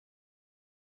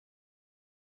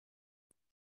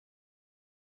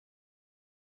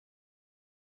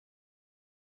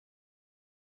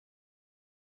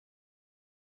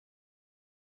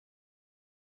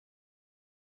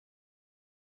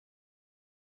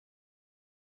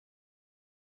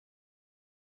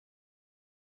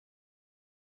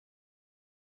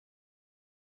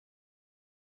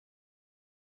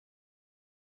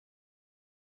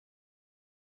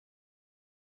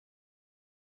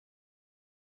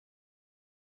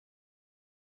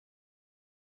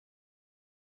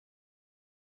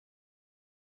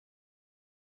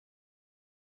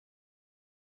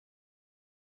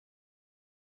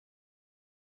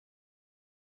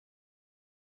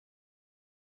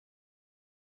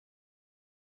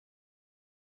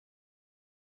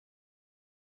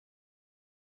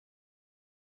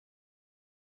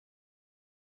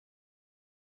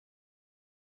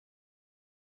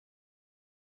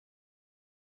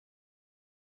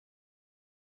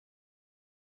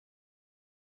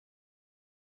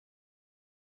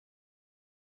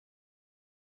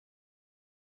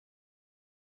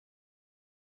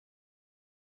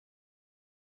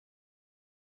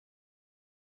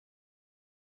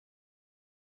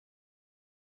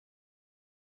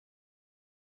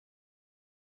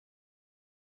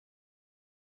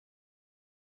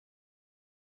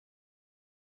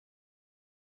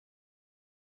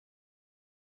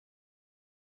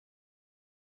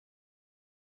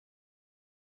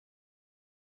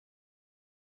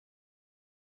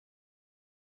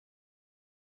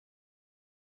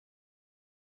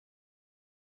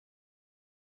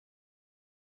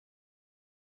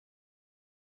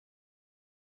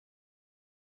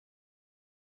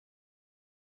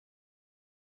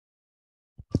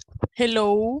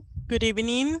Hello, good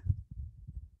evening.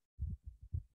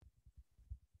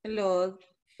 Hello,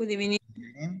 good evening.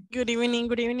 Good evening,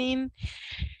 good evening.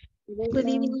 Good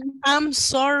evening. I'm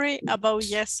sorry about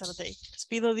yesterday. Les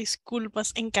pido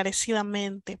disculpas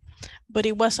encarecidamente. But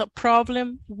it was a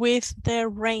problem with the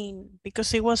rain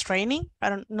because it was raining. I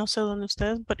don't no sé dónde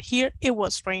ustedes, but here it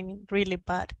was raining really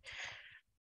bad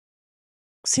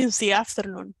since the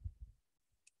afternoon.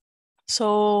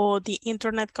 So the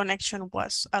internet connection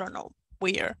was, I don't know,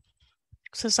 weird.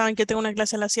 Ustedes saben que tengo una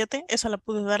clase a las 7, esa la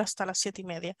pude dar hasta las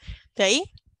 7:30. De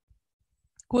ahí,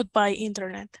 goodbye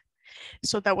internet.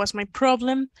 So that was my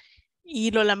problem.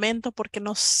 Y lo lamento porque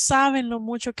no saben lo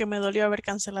mucho que me dolió haber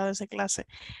cancelado esa clase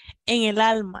en el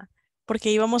alma,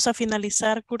 porque íbamos a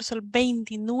finalizar curso el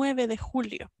 29 de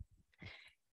julio.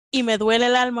 Y me duele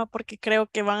el alma porque creo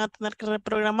que van a tener que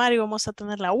reprogramar y vamos a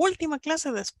tener la última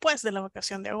clase después de la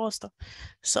vacación de agosto.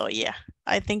 So yeah,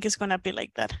 I think it's gonna be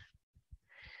like that.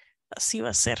 Así va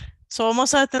a ser. So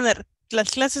vamos a tener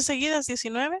las clases seguidas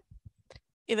 19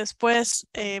 y después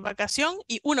vacación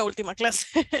y una última clase.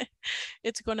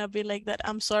 It's gonna be like that.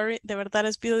 I'm sorry. De verdad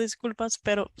les pido disculpas,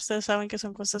 pero ustedes saben que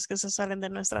son cosas que se salen de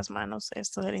nuestras manos.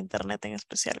 Esto del internet en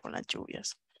especial con las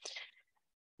lluvias.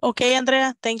 Ok,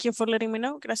 Andrea. Thank you for letting me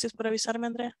know. Gracias por avisarme,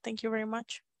 Andrea. Thank you very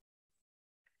much.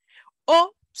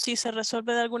 O si se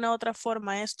resuelve de alguna otra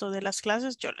forma esto de las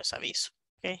clases, yo les aviso.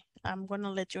 Ok, I'm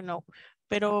gonna let you know.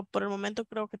 Pero por el momento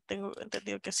creo que tengo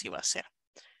entendido que sí va a ser.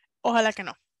 Ojalá que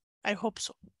no. I hope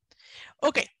so.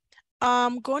 Okay,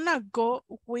 I'm gonna go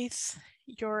with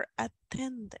your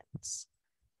attendance.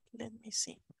 Let me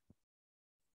see.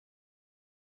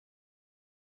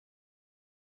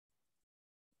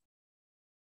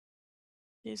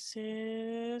 This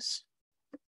is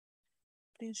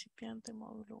principiante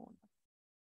módulo 1.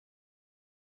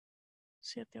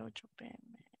 7-8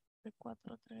 p.m. De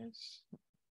 4 a 3.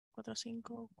 4 a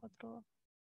 5. 4.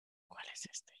 ¿Cuál es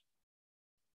este?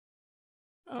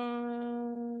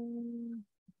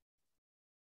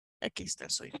 Aquí está,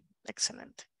 soy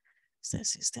excelente. Esta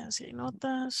asistencia y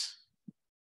notas.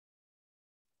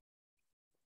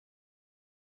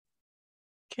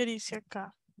 ¿Qué dice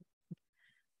acá?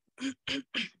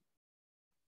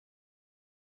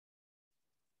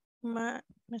 Me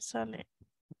sale.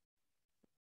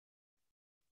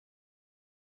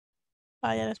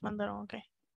 Ah, ya les mandaron, ok.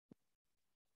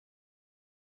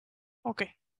 Ok,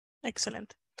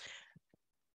 excelente.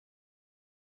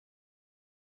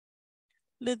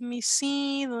 Let me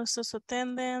see, nuestros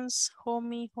attendance,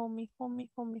 homie.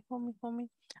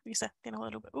 Aquí está, tiene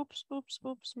Guadalupe. Oops,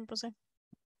 me pasé.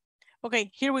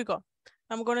 Okay, here we go.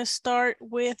 I'm gonna start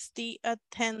with the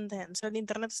attendance. ¿El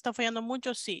internet está fallando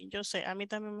mucho? Sí, yo sé. A mí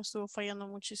también me estuvo fallando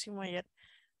muchísimo ayer.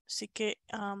 Así que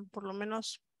por lo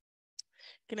menos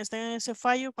quienes tengan ese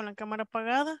fallo con la cámara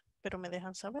apagada, pero me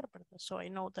dejan saber, ¿verdad? So I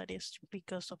know that is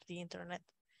because of the internet.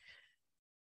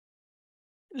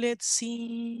 Let's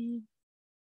see.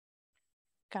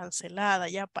 Cancelada,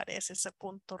 ya aparece ese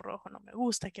punto rojo. No me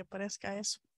gusta que aparezca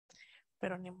eso,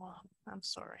 pero ni modo. I'm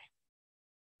sorry.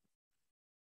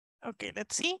 Okay,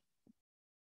 let's see.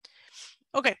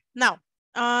 Okay, now,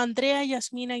 Andrea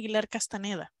Yasmina Aguilar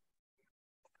Castaneda.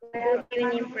 Good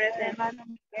evening, present.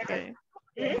 Okay.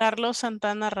 Carlos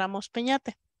Santana Ramos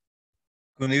Peñate.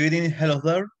 Good evening, hello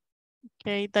there.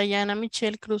 Okay, Dayana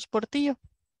Michelle Cruz Portillo.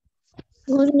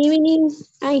 Good evening,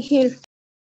 I'm here.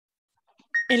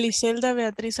 Eliselda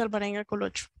Beatriz Alvarenga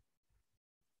Colocho.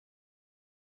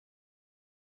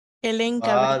 Ellen Va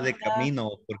Gabriela. de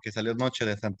camino porque salió noche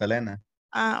de Santa Elena.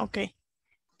 Ah, ok.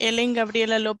 Ellen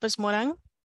Gabriela López Morán.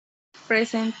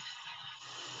 Present.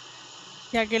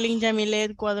 Jacqueline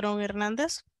Yamilet Cuadrón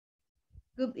Hernández.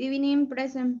 Good evening,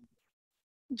 present.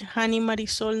 Jani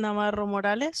Marisol Navarro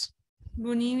Morales.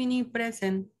 Good evening,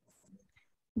 present.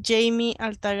 Jamie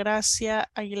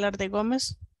Altagracia Aguilar de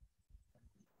Gómez.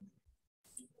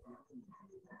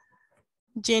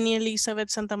 Jenny Elizabeth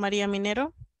Santamaría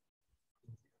Minero.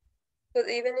 Good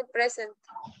evening, present.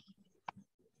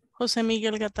 José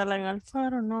Miguel Catalán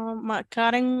Alfaro, no.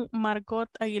 Karen Margot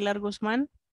Aguilar Guzmán.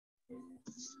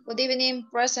 Good evening,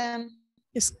 present.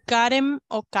 ¿Es Karen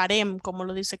o Karem, como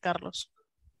lo dice Carlos?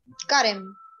 Karen.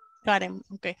 Karen,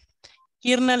 ok.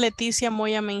 Irna Leticia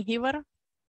Moya Mengíbar.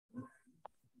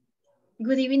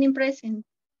 Good evening, present.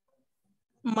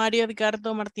 Mario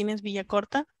Edgardo Martínez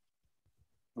Villacorta.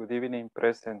 Good evening,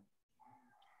 present.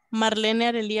 Marlene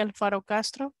Arelí Alfaro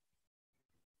Castro.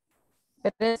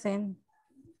 Present.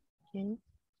 Okay.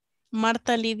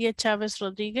 Marta Lidia Chávez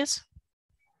Rodríguez.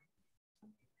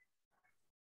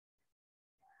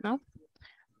 ¿No?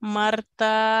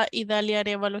 Marta Idalia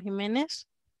Arevalo Jiménez.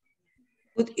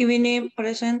 Good evening,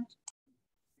 present.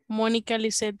 Mónica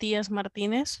Lisset Díaz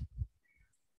Martínez.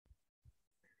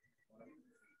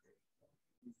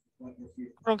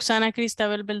 Roxana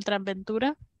Cristabel Beltrán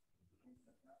Ventura.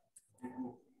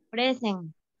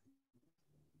 Present.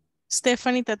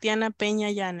 Stephanie Tatiana Peña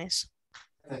Llanes.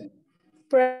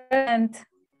 Present.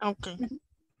 Okay.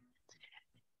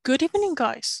 Good evening,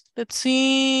 guys. Let's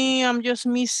see. I'm just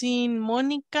missing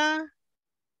Mónica,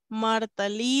 Marta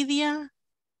Lidia,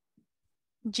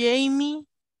 Jamie,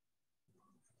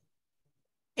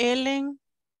 Ellen.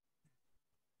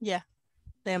 Yeah,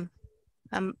 them.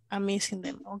 I'm missing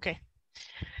them. Okay.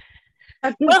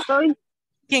 Aquí Well, estoy.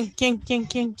 ¿Quién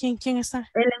está?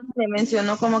 Él me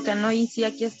mencionó como que no, y sí,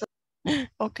 aquí estoy.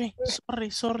 Okay.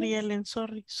 Sorry, Ellen.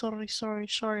 Sorry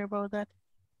about that.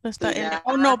 No está Ellen.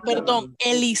 Oh, no, perdón.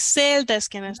 Eliselda es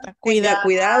quien está. Tenga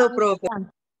cuidado, profe.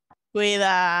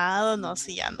 Cuidado. No,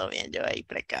 si ando bien yo ahí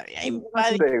precavida.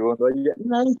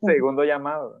 Segundo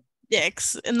llamado.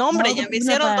 No, hombre, ya me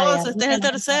hicieron dos. Este es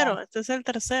el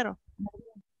tercero.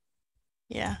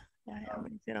 Ya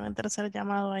me hicieron el tercer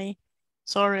llamado ahí.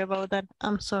 Sorry about that.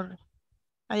 I'm sorry.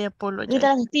 I apologize. Ahorita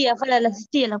la asistía, fuera de la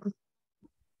asistía.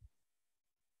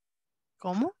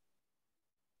 ¿Cómo?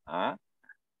 Ah,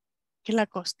 Que la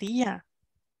costilla.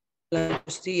 La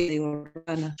costilla, digo,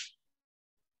 Rana.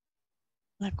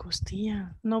 La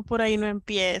costilla. No, por ahí no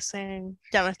empiecen.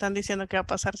 Ya me están diciendo qué va a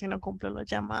pasar si no cumplo los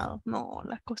llamados. No,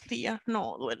 las costillas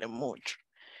no, duele mucho.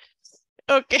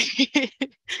 Okay.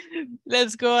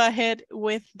 Let's go ahead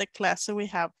with the class we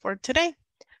have for today.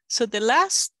 So the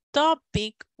last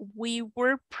topic we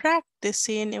were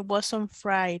practicing, it was on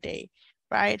Friday,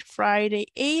 right? Friday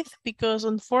 8th, because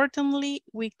unfortunately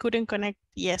we couldn't connect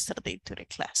yesterday to the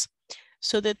class.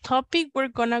 So the topic we're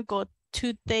gonna go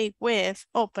today with,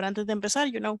 pero antes de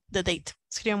empezar, you know, the date.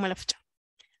 Escríbanme la fecha.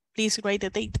 Please write the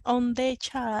date on the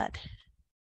chat.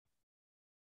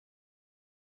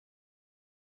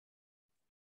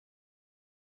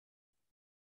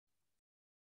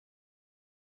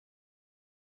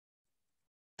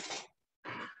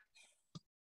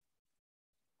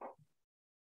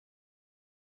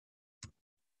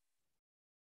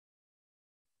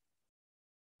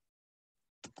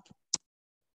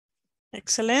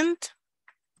 Excellent.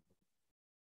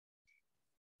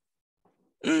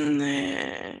 Es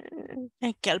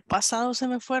que al pasado se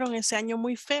me fueron ese año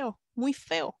muy feo.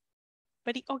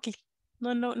 Very ugly.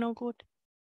 No good.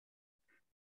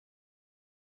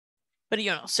 Pero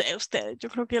yo no sé ustedes, yo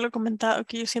creo que yo lo he comentado,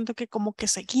 que yo siento que como que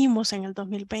seguimos en el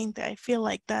 2020. I feel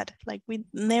like that, like we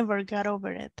never got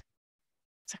over it. O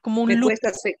sea, como un Me loop, cuesta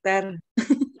aceptar.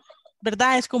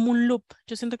 ¿verdad? Es como un loop.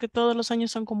 Yo siento que todos los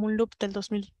años son como un loop del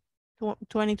 2020.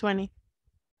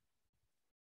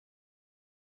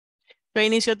 Yo a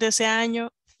inicios de ese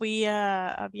año fui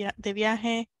de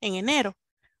viaje en enero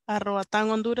a Roatán,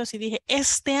 Honduras, y dije,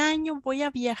 este año voy a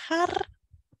viajar.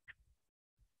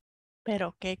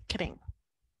 Pero, ¿qué creen?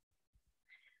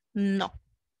 No.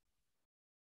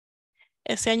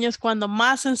 Ese año es cuando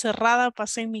más encerrada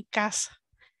pasé en mi casa.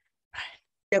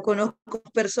 Ya conozco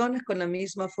personas con la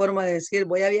misma forma de decir,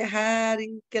 voy a viajar,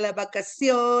 y que las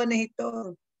vacaciones y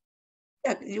todo.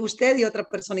 Y usted y otra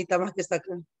personita más que está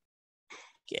acá.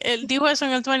 Él dijo eso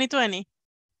en el 2020.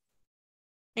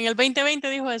 En el 2020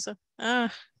 dijo eso.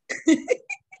 Ah.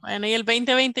 Bueno, y el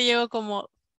 2020 llegó como,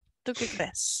 ¿tú qué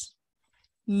crees?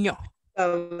 No.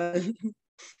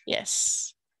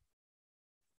 Yes.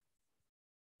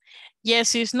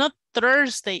 Yes, it's not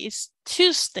Thursday, it's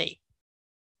Tuesday.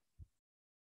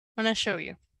 I'm gonna show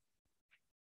you.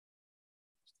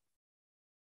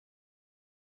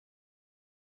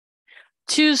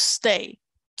 Tuesday,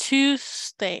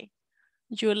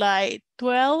 July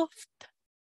 12th,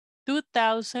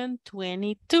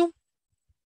 2022.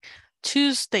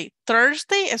 Tuesday,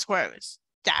 Thursday es jueves.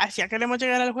 Ya queremos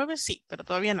llegar al jueves, sí, pero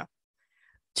todavía no.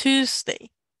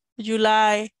 Tuesday,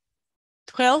 July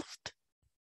 12th,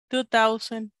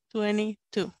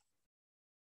 2022.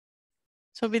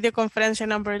 So videoconferencia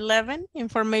number 11,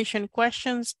 information,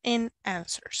 questions, and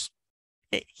answers.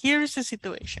 Okay, here's the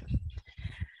situation.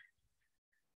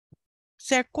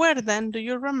 ¿Se acuerdan? Do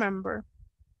you remember?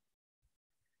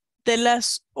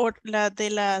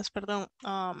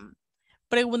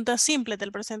 Preguntas simples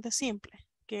del presente simple.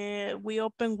 Que we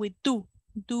open with do.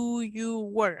 Do you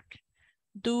work?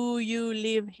 Do you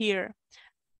live here?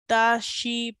 Does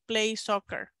she play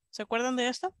soccer? ¿Se acuerdan de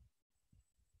esto?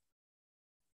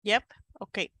 Yep.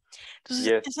 Ok. Entonces,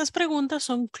 yes. esas preguntas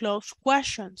son closed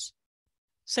questions.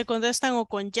 Se contestan o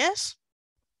con yes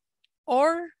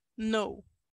or no.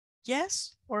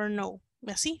 Yes or no.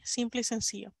 Así, simple y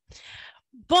sencillo.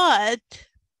 But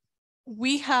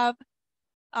we have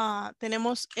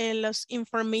tenemos las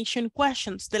information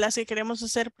questions, de las que queremos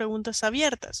hacer preguntas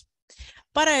abiertas.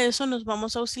 Para eso nos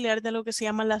vamos a auxiliar de lo que se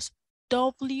llama las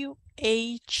WH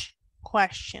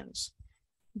questions.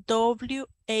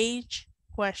 WH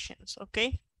questions, ¿ok?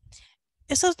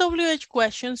 Esas WH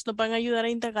questions nos van a ayudar a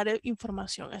indagar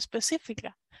información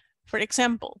específica. For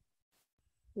example,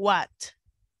 what?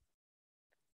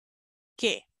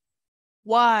 ¿Qué?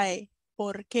 Why?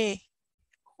 ¿Por qué?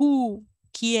 Who?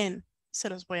 ¿Quién? Se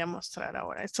los voy a mostrar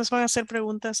ahora. Estas van a ser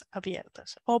preguntas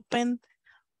abiertas. Open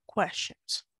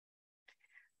questions.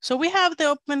 So we have the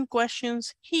open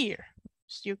questions here.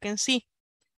 As you can see.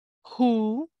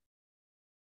 Who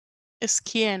es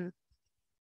quién.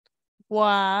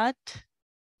 What?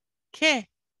 ¿Qué?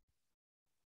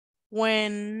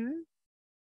 When?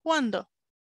 ¿Cuándo?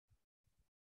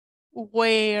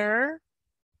 Where?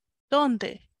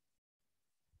 ¿Dónde?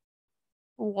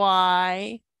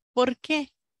 Why? ¿Por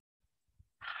qué?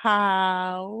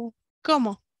 How?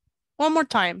 ¿Cómo? One more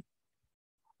time.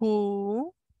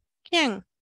 Who? ¿Quién?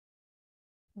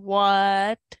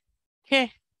 What?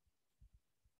 ¿Qué?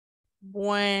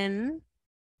 When?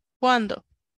 ¿Cuándo?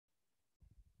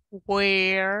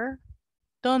 Where?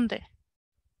 ¿Dónde?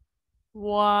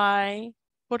 Why?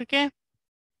 ¿Por qué?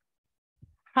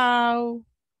 How?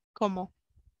 ¿Cómo?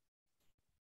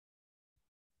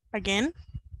 Again,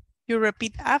 you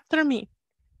repeat after me.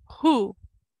 Who?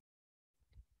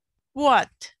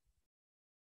 What?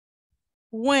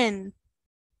 When?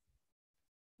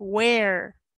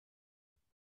 Where?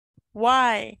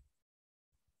 Why?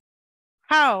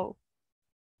 How?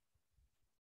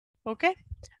 Okay,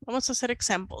 vamos a hacer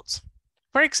examples.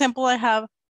 For example, I have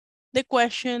the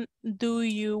question, do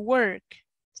you work?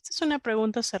 Esta es una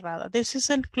pregunta cerrada. This is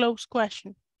a closed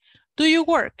question. Do you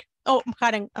work? Oh,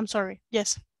 Karen, I'm sorry.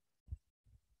 Yes.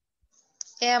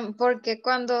 Porque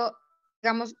cuando,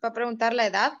 digamos, para preguntar la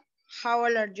edad, how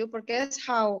old are you? ¿Por qué es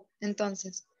how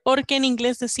entonces? Porque en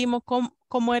inglés decimos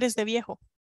cómo eres de viejo.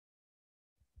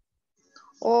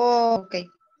 Oh, ok.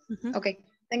 Ujú, Ok,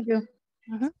 thank you.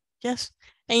 ujú, yes.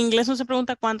 En inglés no se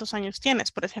pregunta cuántos años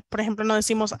tienes. Por ejemplo, no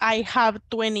decimos I have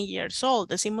 20 years old.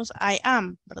 Decimos I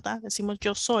am, ¿verdad? Decimos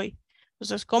yo soy.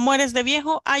 Entonces, ¿cómo eres de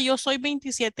viejo? Ah, yo soy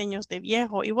 27 años de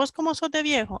viejo. ¿Y vos cómo sos de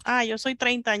viejo? Ah, yo soy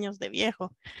 30 años de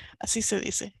viejo. Así se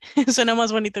dice. Suena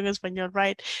más bonito en español,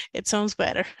 right? It sounds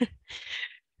better.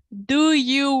 Do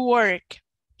you work?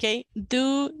 Okay.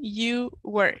 Do you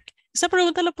work? Esa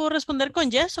pregunta la puedo responder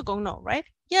con yes o con no, right?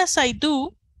 Yes, I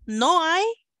do. No,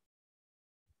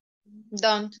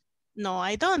 Don't. No,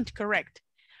 I don't. Correct.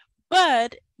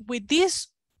 But with these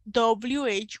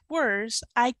WH words,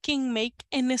 I can make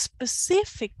any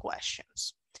specific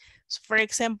questions. So for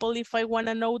example, if I want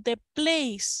to know the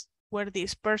place where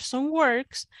this person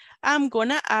works, I'm going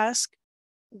to ask,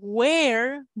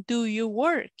 where do you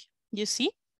work? You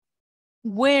see?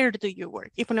 Where do you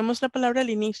work? Y ponemos la palabra al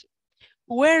inicio.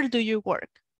 Where do you work?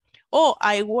 Oh,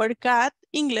 I work at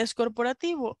Inglés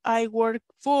Corporativo. I work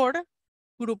for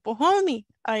Grupo Homie.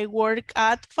 I work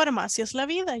at Farmacias La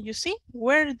Vida. You see?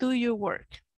 Where do you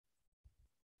work?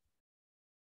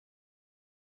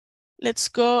 Let's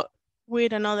go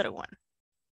with another one.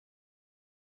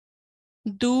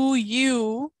 Do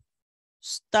you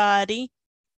study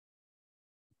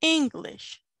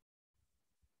English?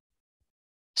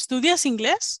 ¿Estudias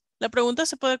inglés? La pregunta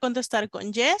se puede contestar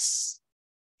con yes.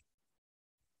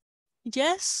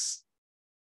 Yes.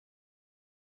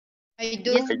 I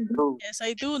do. Yes, I do. Yes,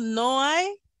 I do. No,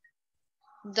 I.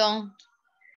 Don't.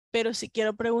 Pero si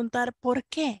quiero preguntar, ¿por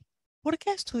qué? ¿Por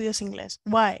qué estudias inglés?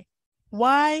 Why?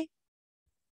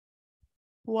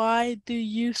 Why do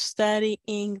you study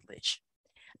English?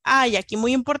 Ah, y aquí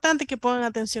muy importante que pongan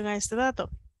atención a este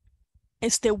dato.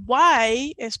 Este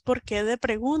why es por qué de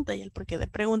pregunta, y el por qué de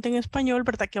pregunta en español,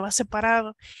 ¿verdad que va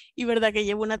separado? Y ¿verdad que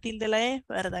lleva una tilde la E?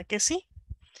 ¿Verdad que sí?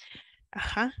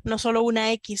 Ajá, no solo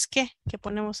una X que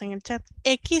ponemos en el chat.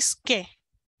 X que.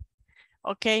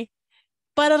 Ok.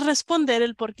 Para responder,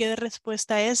 el porqué de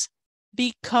respuesta es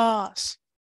because.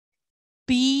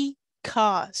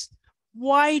 Because.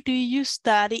 Why do you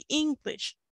study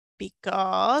English?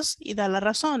 Because, y da la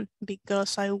razón.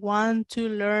 Because I want to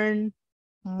learn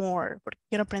more. Porque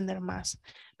quiero aprender más.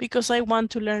 Because I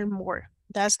want to learn more.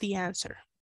 That's the answer.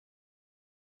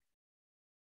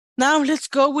 Now let's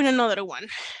go with another one.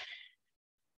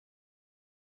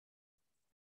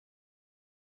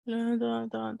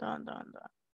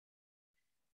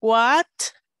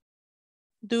 What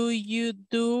do you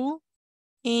do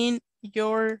in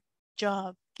your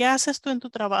job? ¿Qué haces tú en tu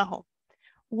trabajo?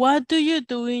 What do you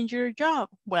do in your job?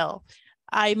 Well,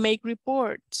 I make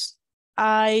reports.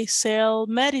 I sell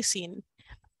medicine.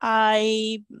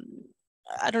 I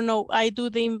I don't know, I do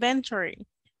the inventory.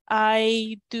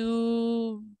 I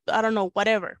do, I don't know,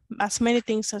 whatever, as many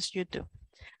things as you do.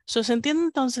 So se entiende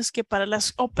entonces que para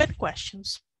las open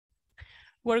questions,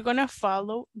 we're gonna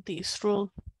follow this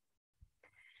rule.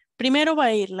 Primero va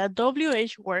a ir la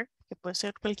WH word, que puede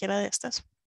ser cualquiera de estas.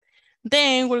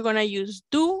 Then we're gonna use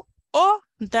do o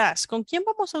does. ¿Con quién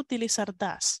vamos a utilizar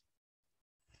does?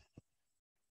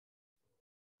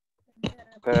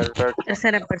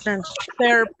 Tercera persona.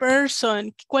 Third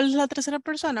person. ¿Cuál es la tercera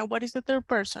persona? What is the third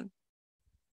person?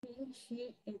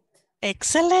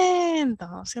 Excelente.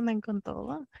 Se andan con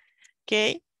todo.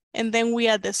 Okay. And then we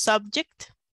add the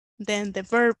subject. Then the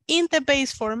verb in the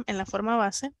base form, en la forma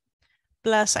base.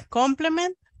 Plus a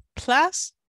complement.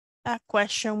 Plus a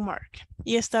question mark.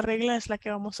 Y esta regla es la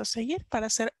que vamos a seguir para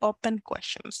hacer open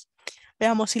questions.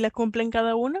 Veamos si la cumplen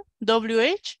cada uno.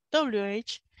 WH,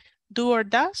 WH. Do or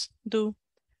does, do.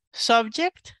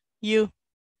 Subject, you.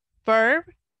 Verb,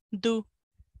 do.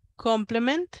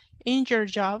 Complement, in your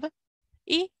job.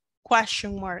 Y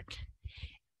question mark.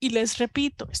 Y les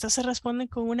repito, estas se responden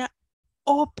con una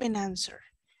open answer.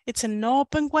 It's an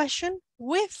open question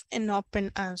with an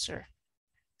open answer.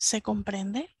 ¿Se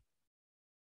comprende?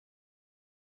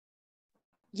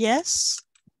 Yes?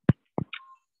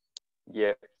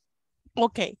 Yeah.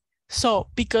 Okay, so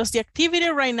because the activity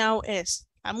right now is,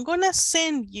 I'm gonna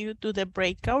send you to the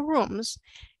breakout rooms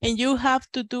and you have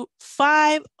to do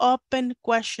 5 open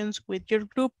questions with your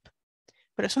group.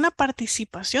 Pero es una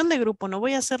participación de grupo, no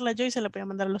voy a hacerla yo y se la voy a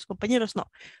mandar a los compañeros,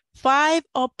 no. 5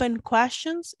 open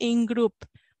questions in group,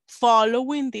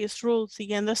 following this rule,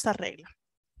 siguiendo esta regla.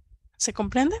 ¿Se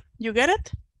comprende? You get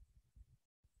it?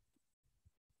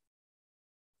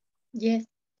 Yes.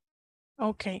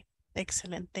 Okay,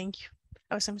 excellent, thank you.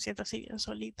 A veces me siento así bien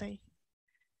solita y...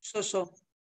 So.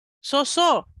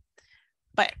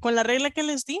 Vaya, con la regla que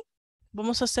les di,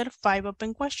 vamos a hacer 5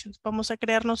 open questions. Vamos a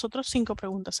crear nosotros 5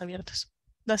 preguntas abiertas.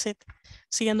 That's it.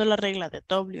 Siguiendo la regla de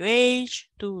WH,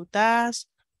 do, does,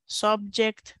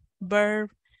 subject,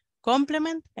 verb,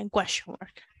 complement, and question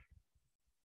mark.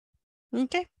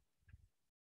 Okay.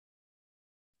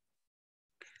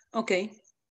 Okay.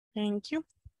 Thank you.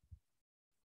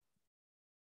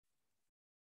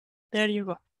 There you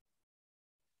go.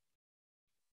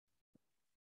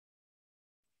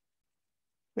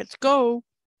 Let's go.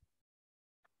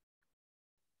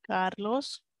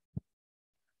 Carlos.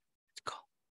 Let's go.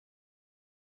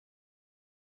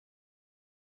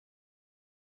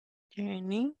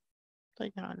 Jenny.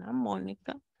 Diana,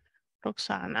 Mónica.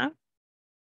 Roxana.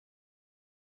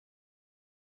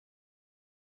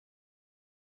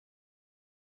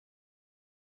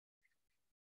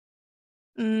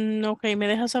 Ok, me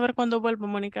dejas saber cuándo vuelvo,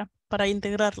 Mónica, para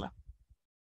integrarla.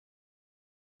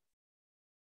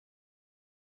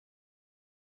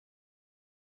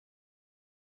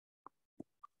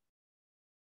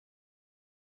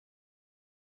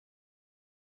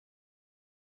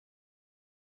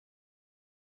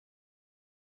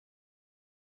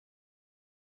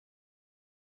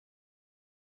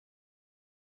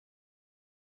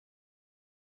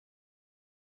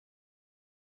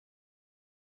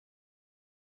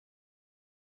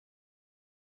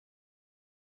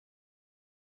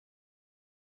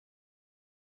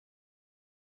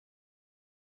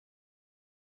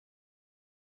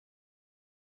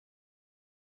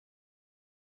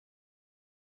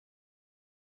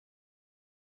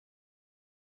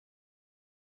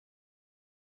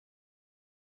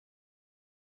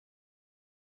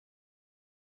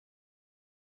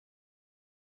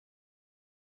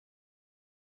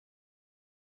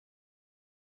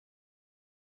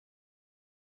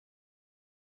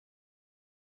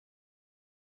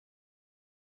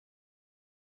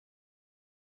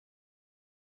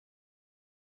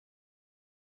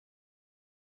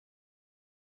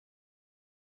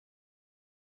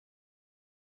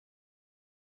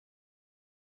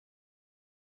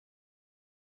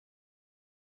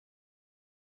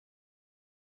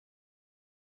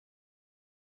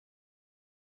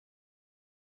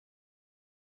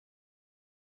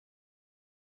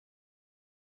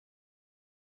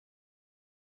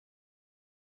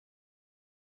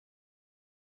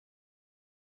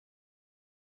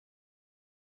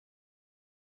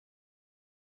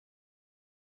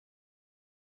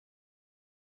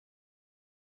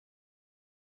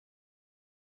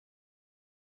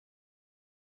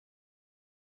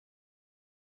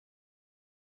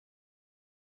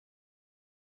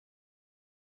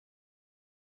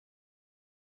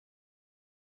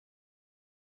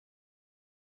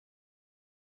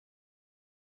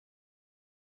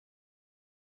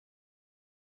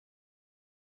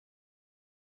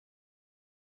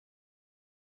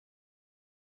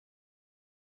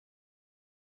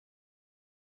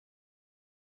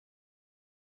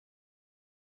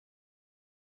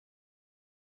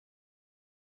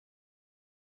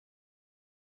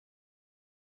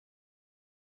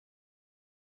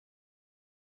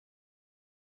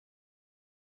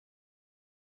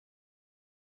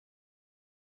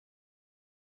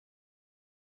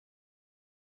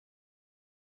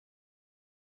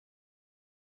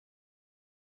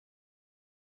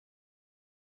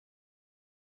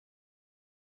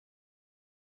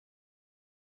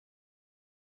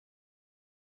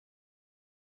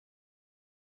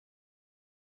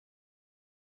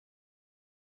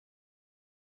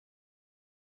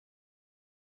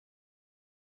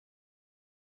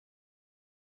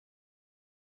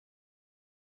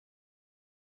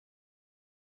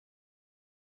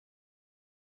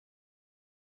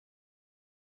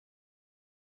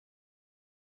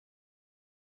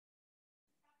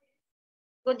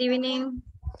 Good evening.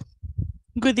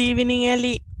 Good evening,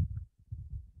 Ellie.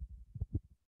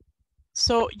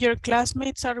 So your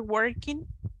classmates are working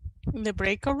in the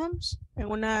breakout rooms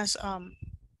en unas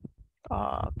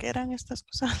 ¿qué eran estas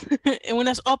cosas? En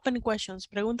unas open questions,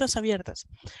 preguntas abiertas.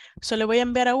 So le voy a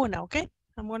enviar a una, ¿ok?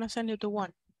 I'm gonna send you to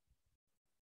one.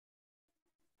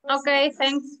 Okay,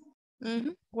 thanks.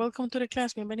 Welcome to the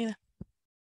class, bienvenida.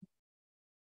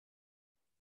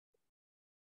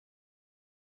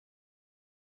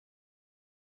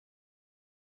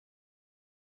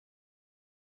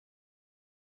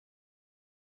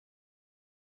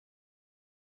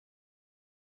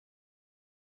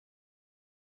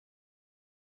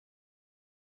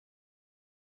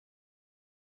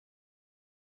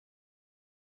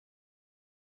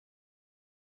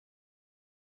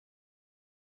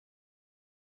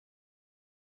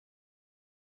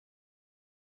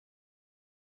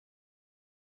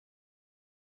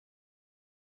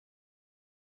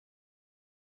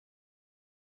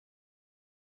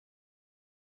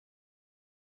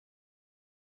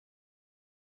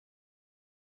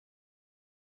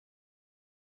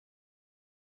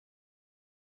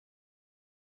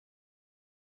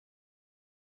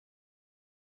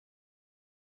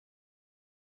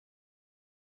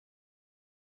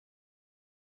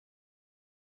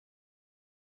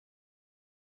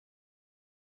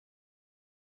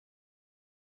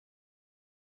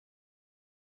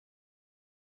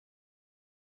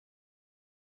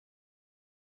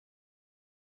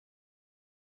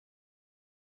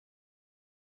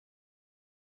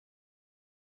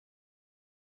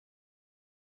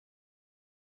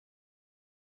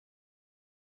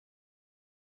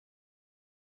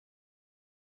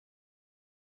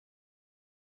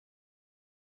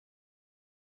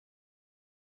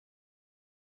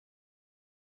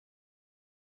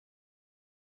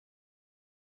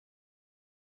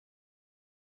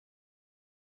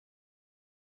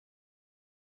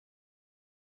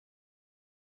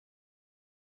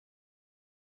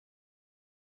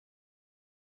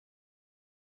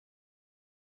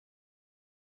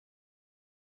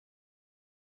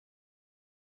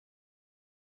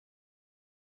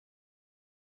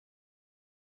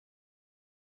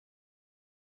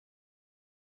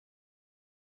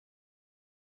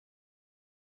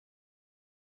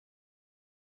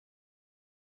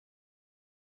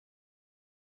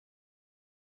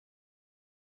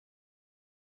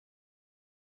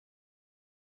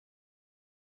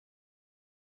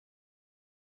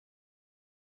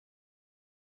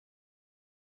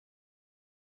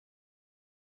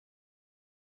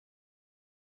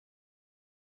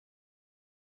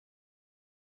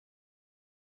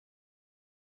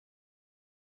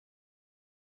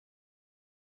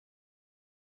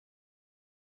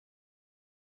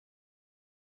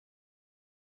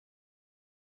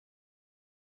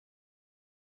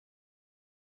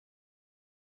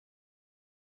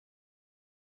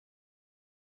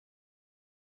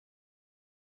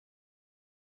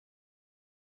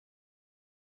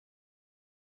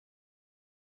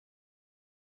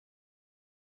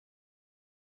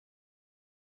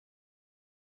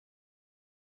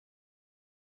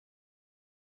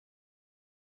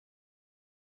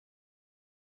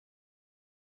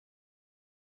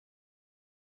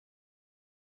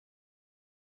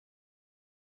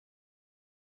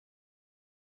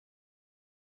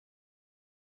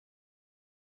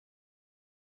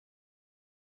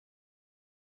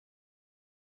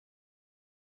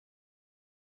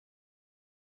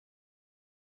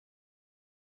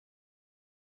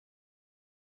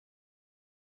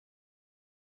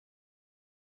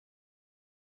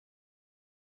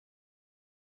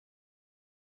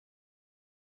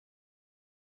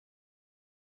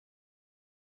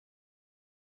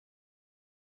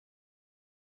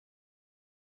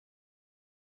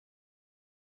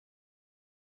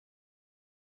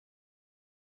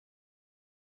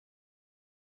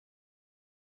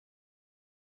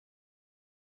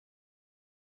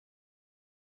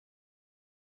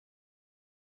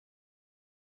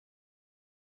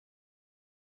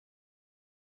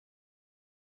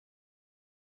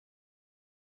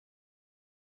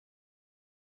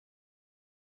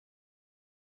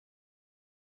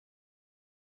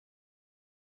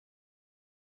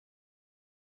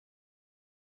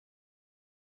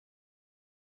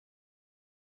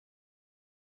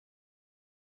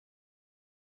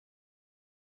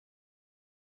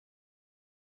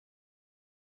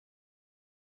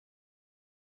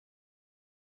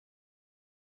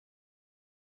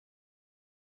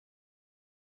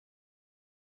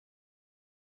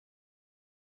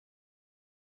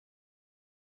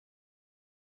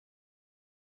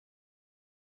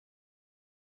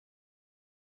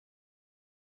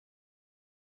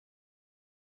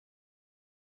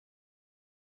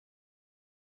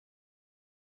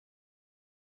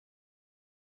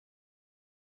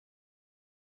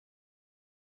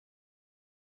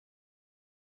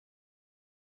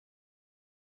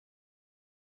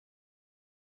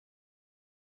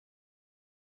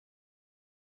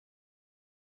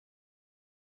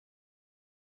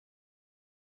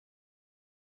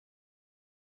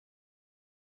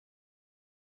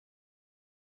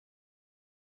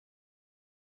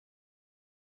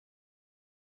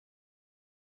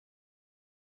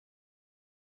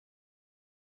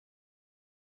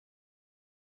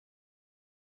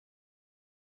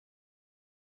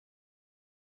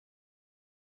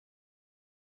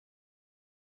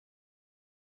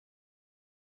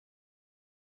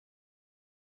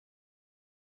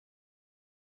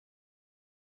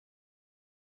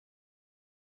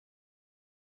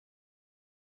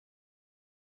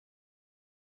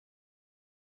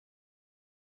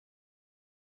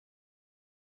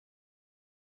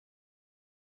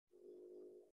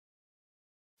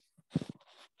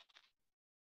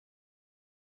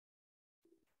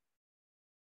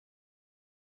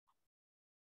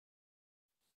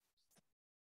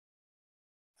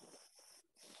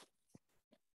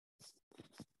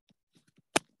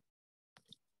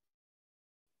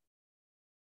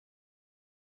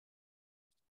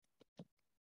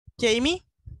 Jamie,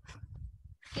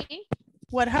 Sí.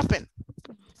 what happened?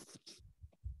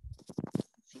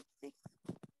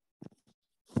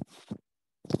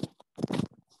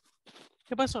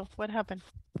 ¿Qué pasó? What happened?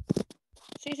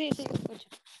 Sí, sí, sí, escucho.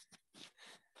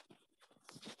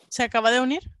 ¿Se acaba de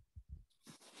unir?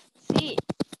 Sí.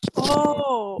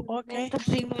 Oh, ok.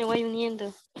 Sí, me voy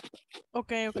uniendo.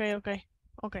 Okay,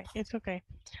 it's okay.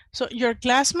 So your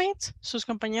classmates, sus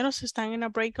compañeros están en a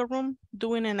breakout room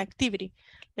doing an activity.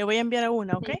 Le voy a enviar a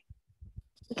una, ¿ok?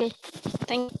 Ok,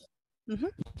 thank Ujú.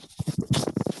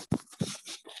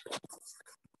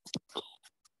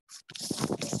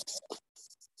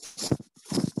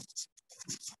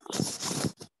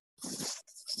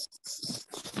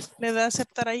 Le da a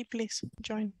aceptar ahí, please.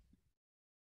 Join.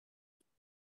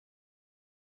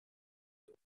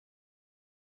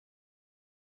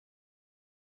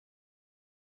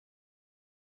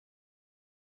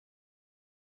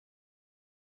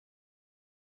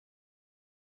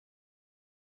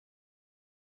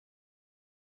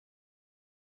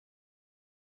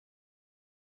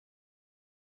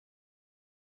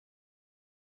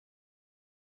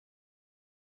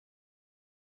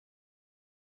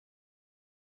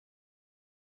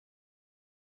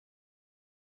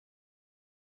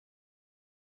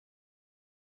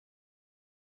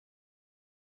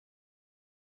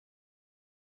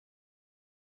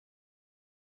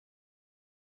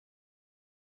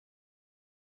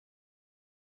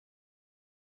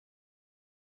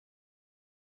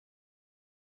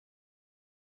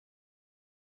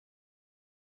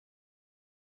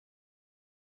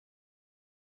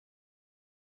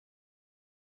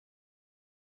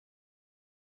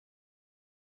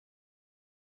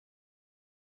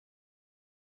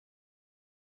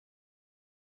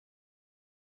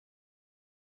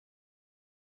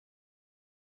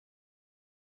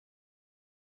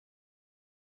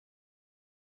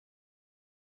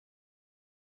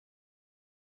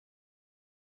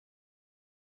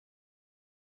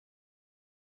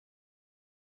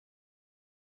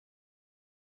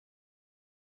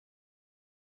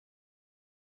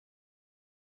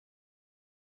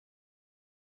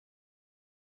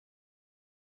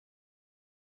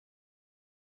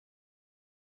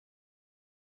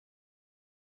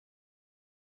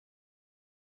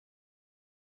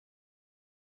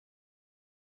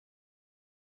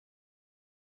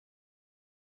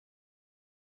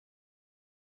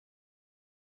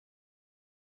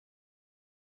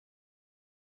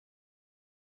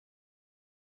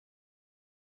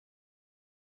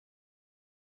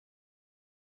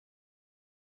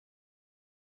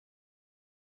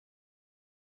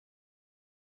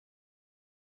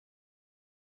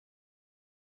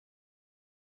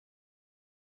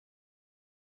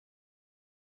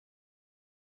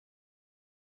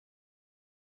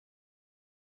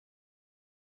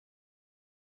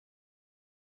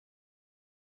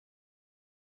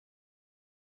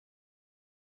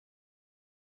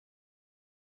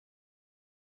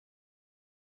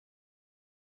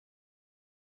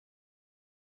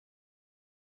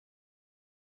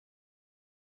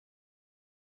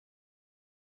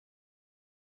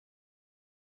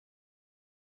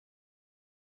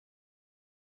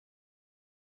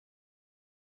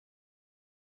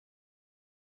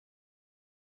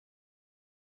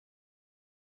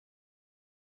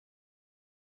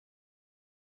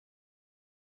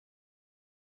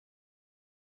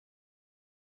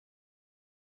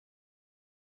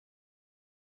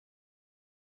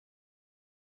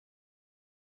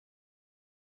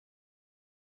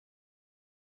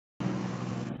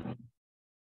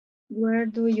 Where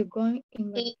do you go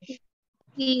in vacation?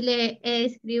 Si le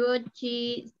escribo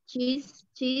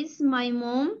she's my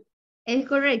mom, ¿es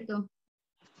correcto?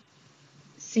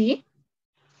 Sí,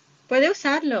 puede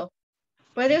usarlo.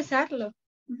 Puede usarlo.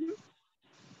 Ujú.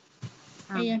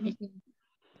 Ella es mi-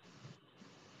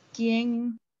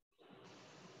 ¿Quién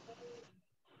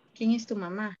es tu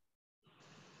mamá?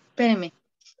 Espérame.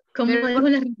 ¿Cómo Pero-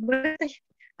 es la respuesta?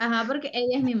 Ajá, porque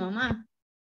ella es mi mamá.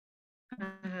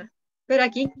 Ajá. Pero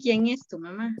aquí, ¿quién es tu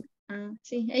mamá? Ah,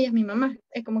 sí, ella es mi mamá.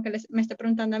 Es como que me está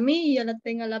preguntando a mí y yo la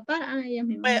tengo a la par. Ah, ella es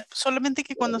mi mamá. Solamente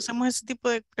que cuando hacemos ese tipo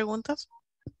de preguntas,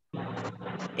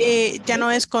 ya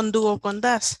no es con do o con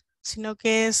das, sino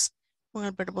que es con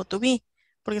el verbo to be,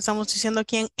 porque estamos diciendo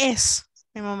quién es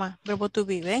mi mamá, verbo to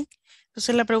be, ¿ven?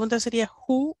 Entonces la pregunta sería,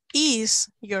 who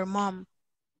is your mom?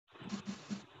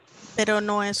 Pero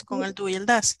no es con el do y el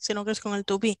das, sino que es con el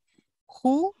to be.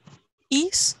 Who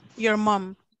is your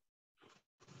mom?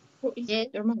 Who is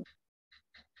your mom?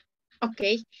 Ok.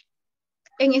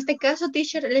 En este caso,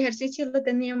 teacher, el ejercicio lo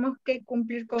teníamos que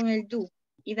cumplir con el do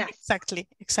y das.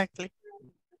 Exactly.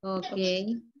 Ok.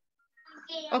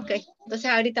 Ok, entonces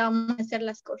ahorita vamos a hacer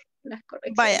las correcciones.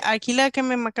 Vaya, aquí la que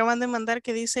me acaban de mandar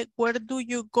que dice, where do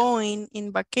you going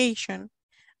in vacation?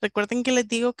 Recuerden que les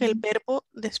digo que el verbo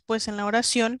después en la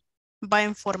oración va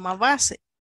en forma base.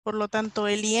 Por lo tanto,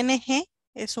 el ing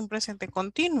es un presente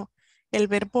continuo. El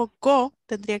verbo go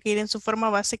tendría que ir en su forma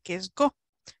base que es go.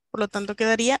 Por lo tanto,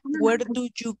 quedaría, where do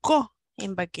you go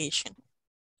in vacation?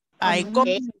 I go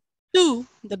Ok, to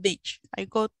the beach. I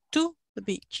go to the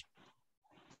beach.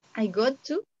 I go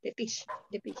to the beach.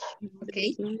 The beach. Ok,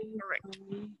 Correct.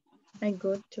 I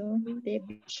go to the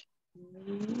beach.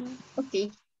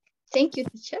 Ok, thank you,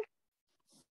 teacher.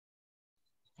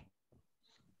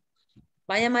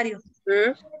 Vaya Mario.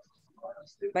 Hmm?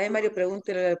 Vaya Mario,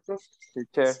 pregúntele al profe.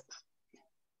 Teacher.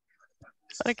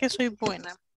 ¿Para qué soy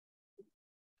buena?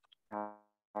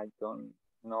 I don't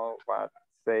know what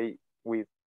say with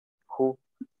who.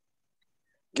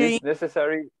 Okay. Is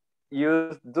necessary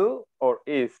use do or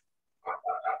is?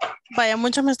 Vaya,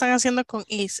 muchos me están haciendo con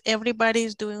is. Everybody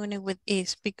is doing it with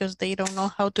is because they don't know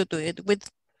how to do it with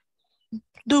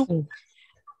do.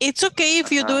 It's okay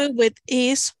if you do it with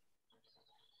is,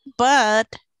 but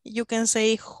you can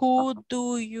say who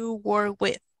do you work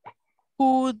with?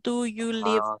 Who do you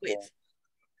live Okay. with?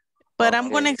 But I'm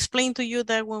going to Okay. explain to you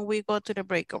that when we go to the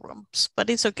breakout rooms, but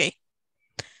it's okay.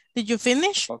 Did you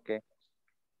finish? Okay.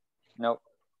 No.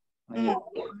 Mm,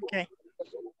 okay.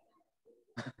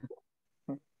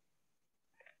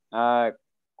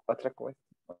 Otra cosa.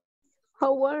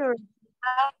 How old are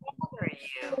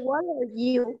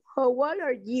you? How old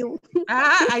are you?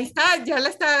 Ah, ahí está, ya la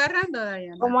estaba agarrando,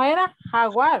 Diana. ¿Cómo era?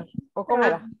 Jaguar. ¿O cómo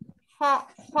era? How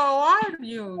are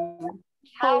you?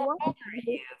 How old are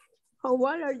you? How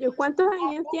old are you? ¿Cuántos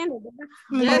años tienes?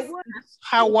 Yes.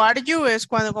 How are you es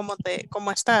cuando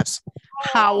cómo estás.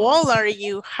 How old are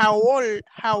you? How old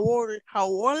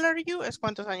are you es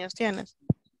cuántos años tienes.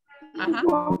 Ajá.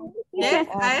 Yes,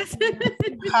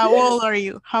 How old are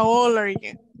you? How old are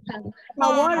you?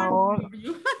 How old are Ahora.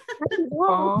 you?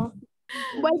 Oh,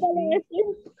 Vuélvalo a decir.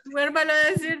 Vuélvalo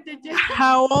a decir, teacher.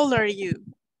 How old are you?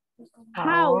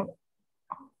 How?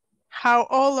 How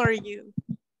old are you?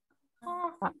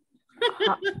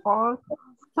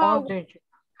 how did you?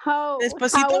 How?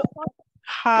 Despacito.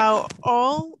 How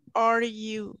old are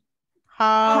you?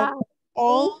 How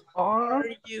old are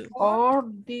you? Or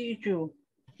did you?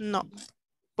 No.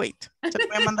 Wait. Se lo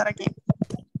voy a mandar aquí.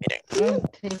 Miren.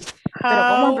 Sí. Pero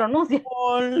 ¿cómo pronuncia?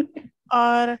 Old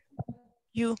are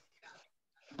you?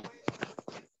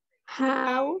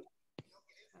 How?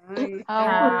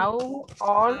 How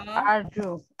old are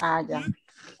you? Ah, ya.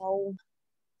 How?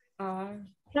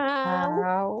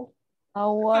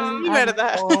 How old Sí,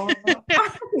 ¿verdad?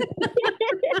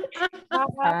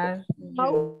 are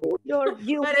you? Are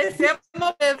you?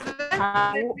 Parecemos bebés.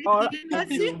 How old are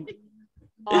you?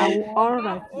 How old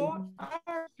are you?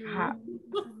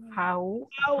 How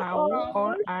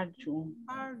old are you?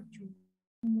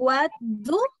 What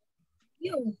do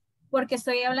you? Porque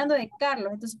estoy hablando de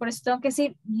Carlos, entonces por eso tengo que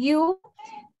decir you,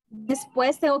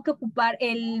 después tengo que ocupar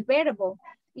el verbo.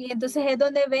 Y entonces es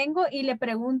donde vengo y le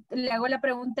hago la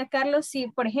pregunta a Carlos si,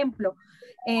 por ejemplo,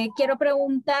 quiero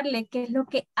preguntarle qué es lo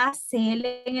que hace él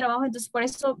en el trabajo, entonces por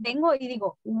eso vengo y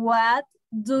digo, what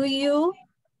do you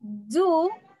do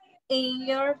in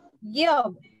your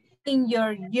job? In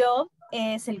your job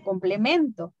es el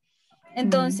complemento.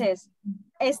 Entonces,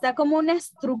 está como una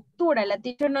estructura, la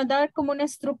teacher nos da como una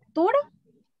estructura.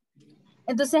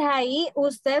 Entonces ahí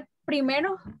usted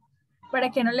primero,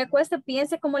 para que no le cueste,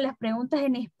 piense como las preguntas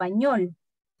en español.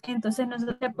 Entonces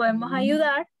nosotros le podemos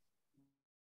ayudar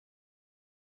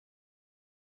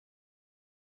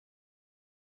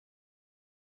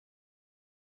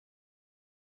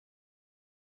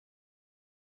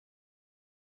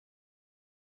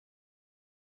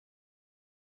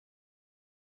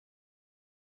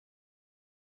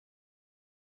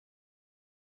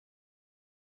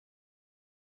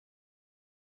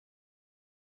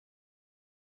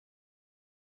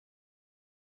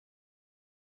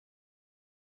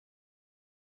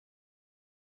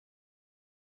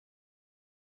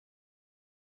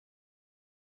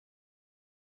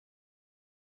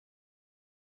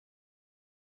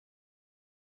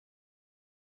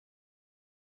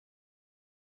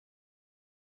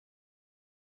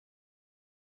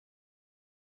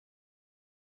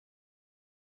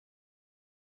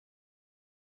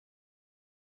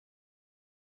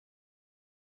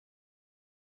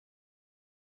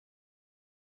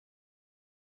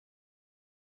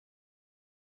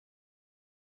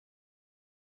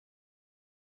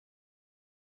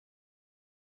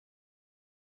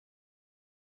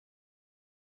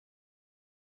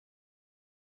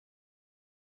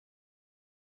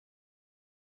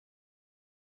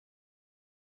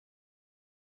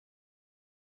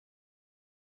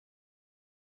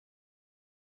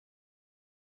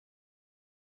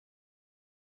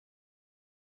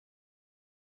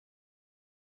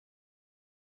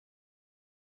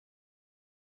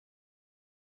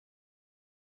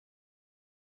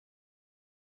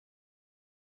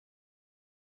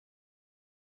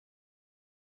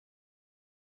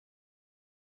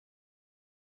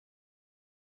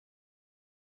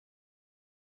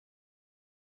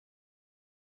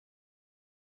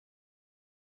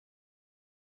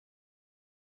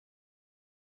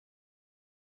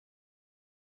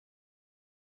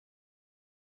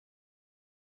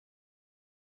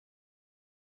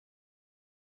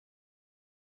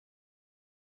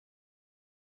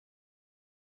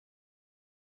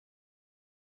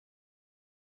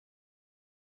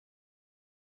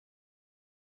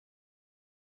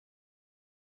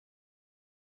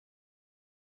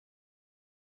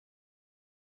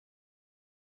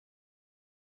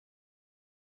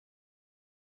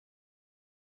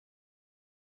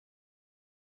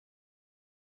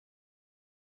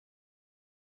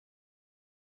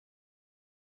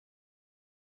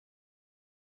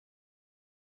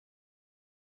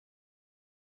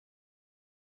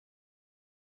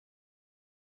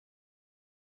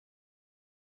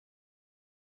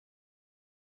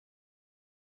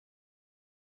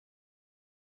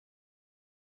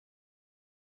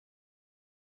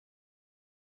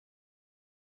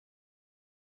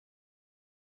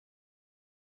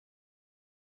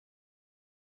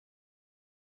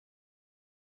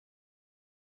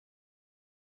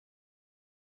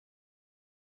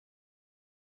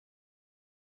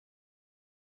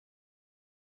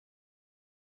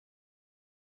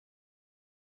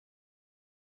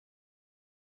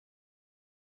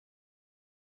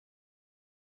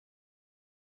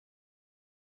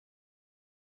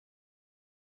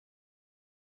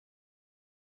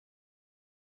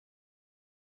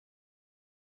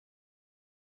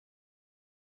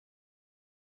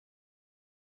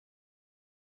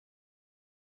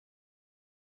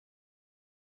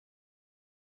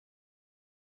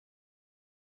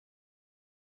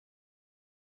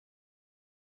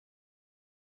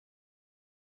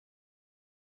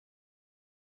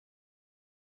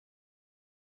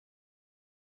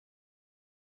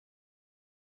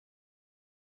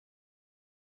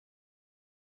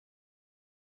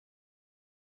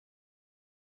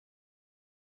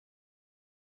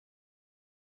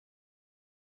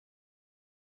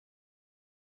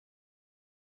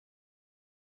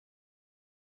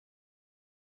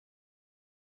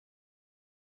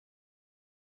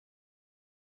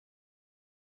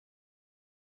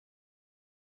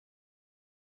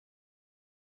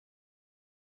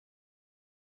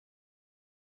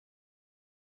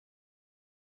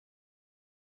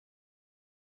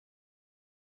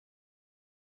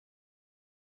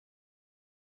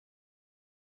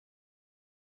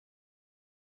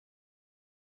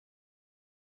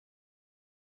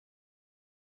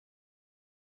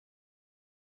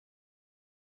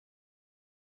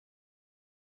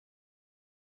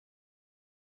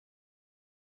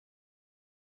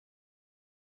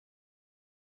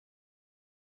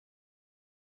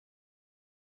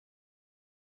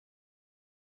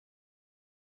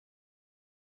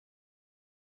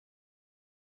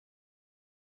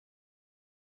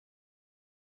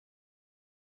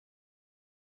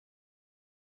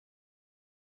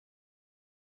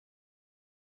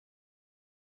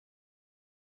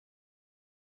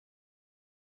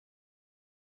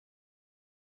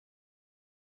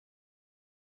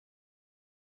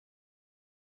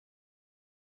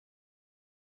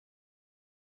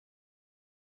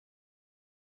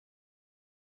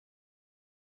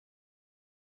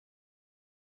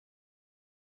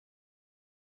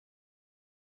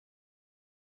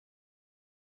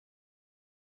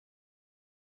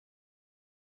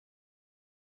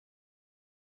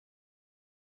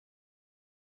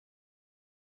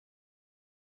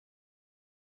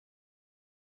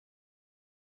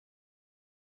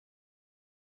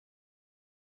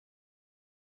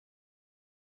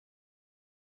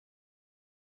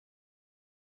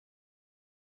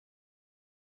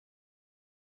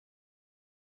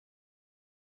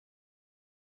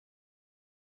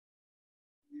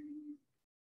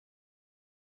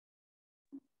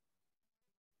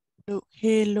Hello,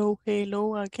 hello,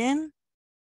 hello again.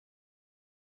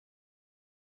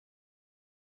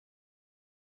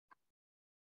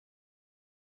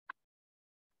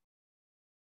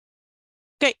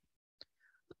 Okay.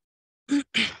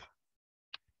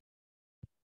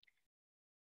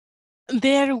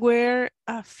 There were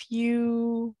a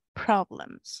few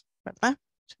problems, ¿verdad?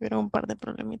 Hubieron un par de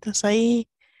problemitas ahí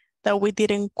that we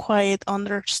didn't quite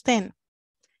understand.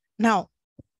 Now,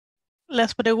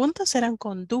 las preguntas eran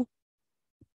con do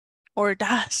or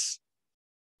does.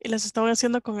 Y las estaban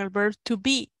haciendo con el verb to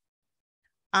be.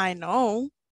 I know.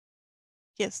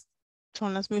 Yes,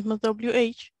 son las mismas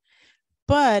WH.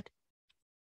 But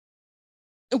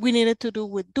we needed to do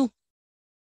with do.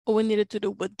 Or we needed to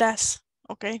do with does.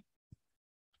 Okay.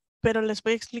 Pero les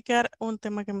voy a explicar un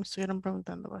tema que me estuvieron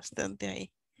preguntando bastante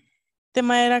ahí. El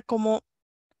tema era ¿cómo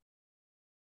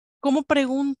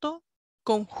pregunto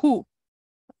con who?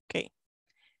 Ok.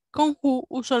 Con who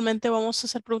usualmente vamos a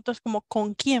hacer preguntas como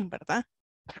 ¿con quién, verdad?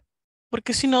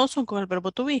 Porque si no, son con el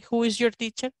verbo to be. Who is your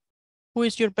teacher? Who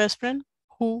is your best friend?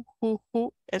 Who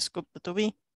es to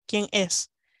be. ¿Quién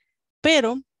es?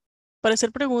 Pero para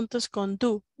hacer preguntas con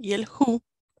do y el who,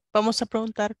 vamos a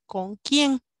preguntar con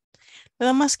quién.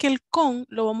 Nada más que el con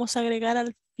lo vamos a agregar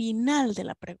al final de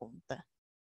la pregunta.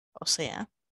 O sea,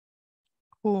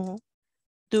 who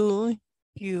do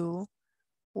you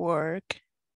work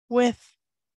with?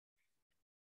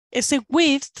 Ese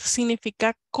with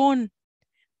significa con.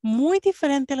 Muy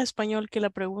diferente al español, que la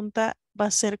pregunta va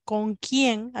a ser ¿con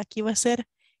quién? Aquí va a ser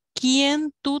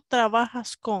 ¿quién tú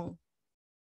trabajas con?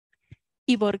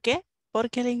 ¿Y por qué?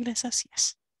 Porque el inglés así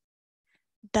es.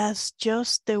 That's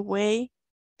just the way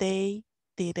they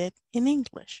did it in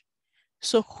English.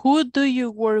 So who do you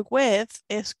work with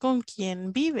es con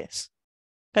quién vives.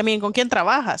 También con quién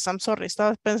trabajas. I'm sorry,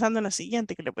 estaba pensando en la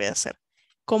siguiente que le voy a hacer.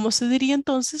 ¿Cómo se diría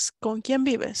entonces con quién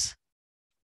vives?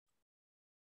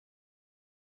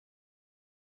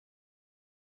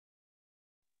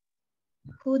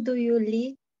 Who do you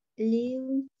live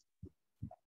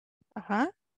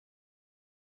Ajá.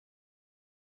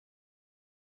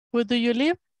 Who do you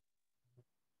live?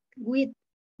 with?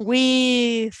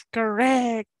 With,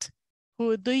 correct.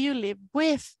 Who do you live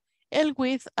with? El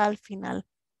with al final.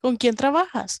 ¿Con quién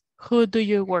trabajas? Who do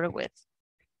you work with?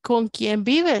 ¿Con quién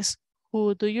vives?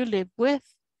 Who do you live with?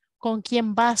 ¿Con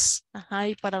quién vas? Ajá,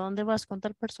 ¿y para dónde vas con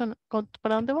tal persona?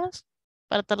 ¿Para dónde vas?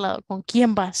 Para tal lado. ¿Con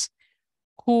quién vas?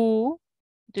 Who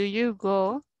do you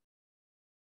go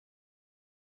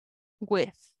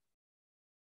with?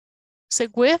 Ese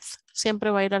with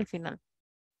siempre va a ir al final.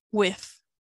 With.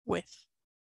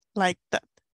 Like that.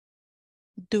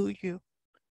 Do you?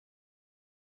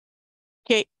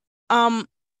 Okay.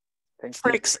 Thank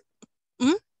For you.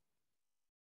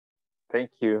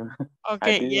 Thank you. I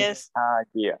Okay, didn't yes. have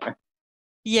idea.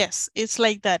 Yes, it's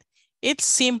like that. It's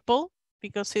simple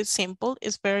because it's simple.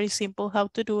 It's very simple how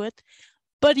to do it.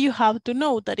 But you have to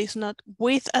know that it's not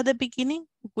with at the beginning.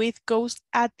 With goes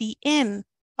at the end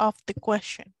of the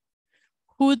question.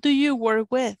 Who do you work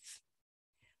with?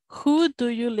 Who do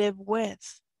you live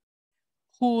with?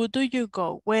 Who do you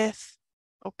go with?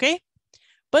 Okay?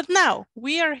 But now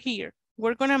we are here.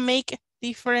 We're going to make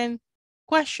different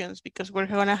questions because we're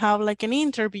going to have like an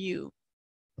interview.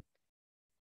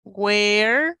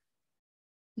 Where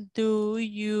do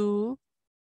you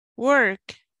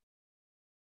work?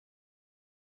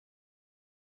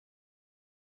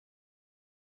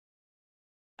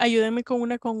 Ayúdame con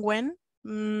una con when.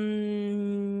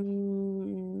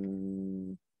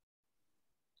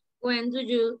 When do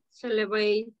you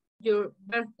celebrate your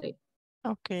birthday?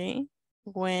 Okay.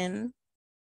 When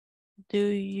do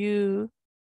you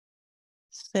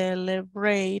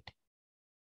celebrate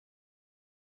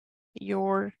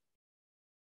your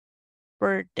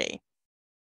birthday?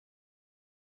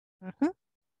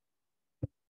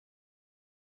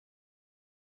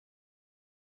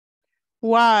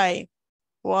 Why?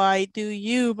 Why do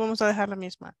you, vamos a dejar la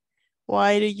misma.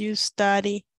 Why do you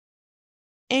study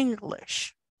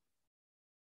English?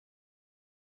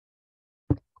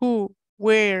 Who,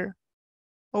 where,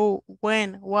 oh,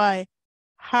 when, why,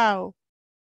 how?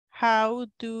 How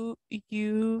do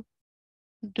you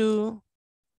do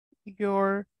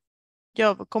your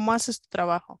job? ¿Cómo haces tu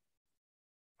trabajo?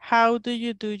 How do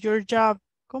you do your job?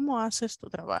 ¿Cómo haces tu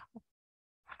trabajo?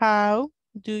 How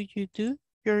do you do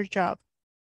your job?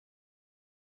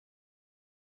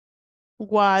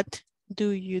 What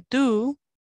do you do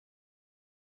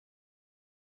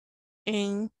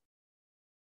in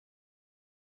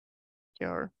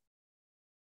your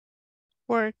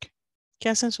work? ¿Qué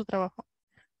hacen en su trabajo?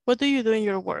 What do you do in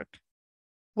your work?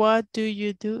 What do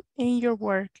you do in your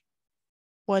work?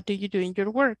 What do you do in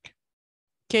your work?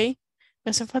 Okay. ¿Me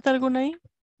hace falta alguna ahí?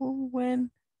 Who,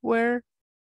 when, where,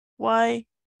 why,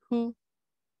 who,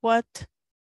 what?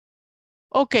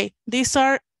 Okay, these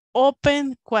are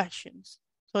open questions.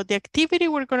 So the activity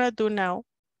we're gonna do now.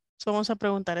 So vamos a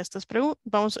preguntar estas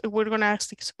preguntas. We're gonna ask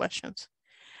these questions.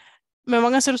 Me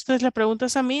van a hacer ustedes las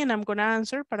preguntas a mí and I'm gonna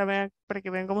answer para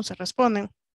que vean cómo se responden.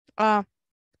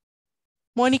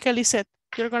 Mónica Lisette,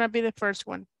 you're gonna be the first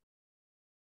one.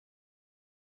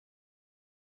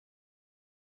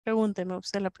 Pregúnteme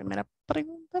usted la primera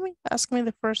pregunta. Ask me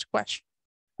the first question.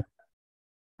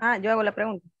 Yo hago la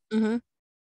pregunta.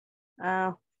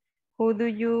 Who do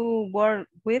you work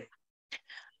with?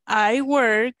 I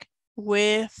work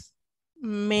with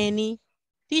many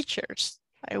teachers.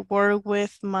 I work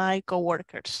with my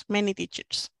coworkers, many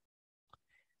teachers.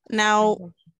 Now,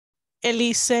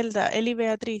 Eliselda, Eli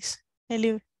Beatriz,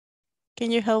 Eli,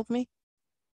 can you help me?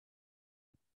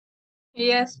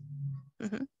 Yes.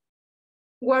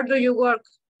 Where do you work?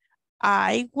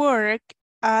 I work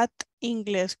at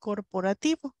Inglés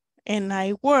Corporativo and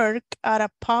I work at a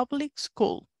public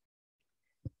school.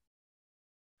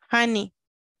 Honey.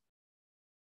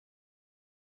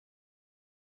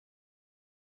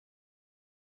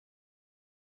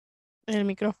 El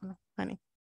micrófono, honey.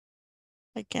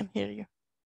 I can't hear you.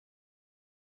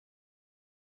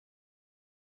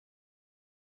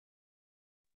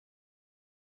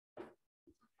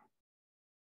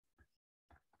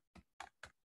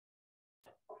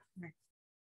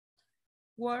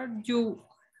 Where you?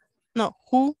 No,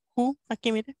 who,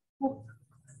 aquí mire. Who?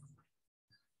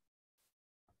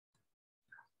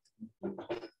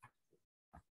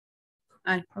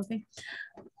 Okay.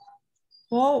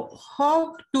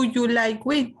 How do you like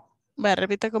with? Va,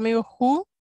 repita conmigo. Who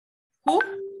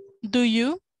do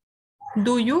you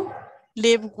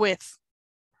live with?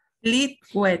 Live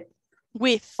with.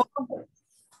 With.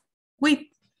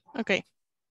 Okay.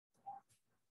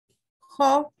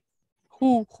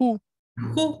 Who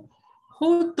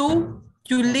do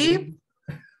you live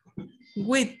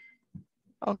with?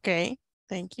 Okay,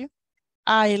 thank you.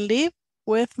 I live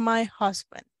with my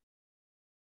husband.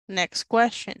 Next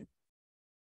question.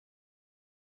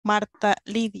 Marta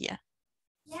Lidia.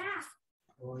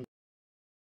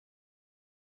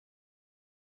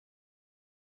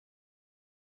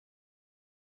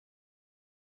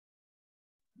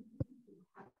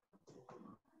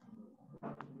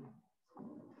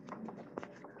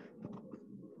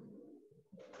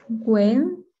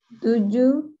 When do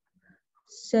you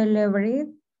celebrate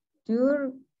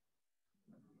your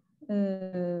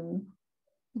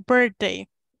birthday?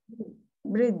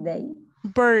 Birthday.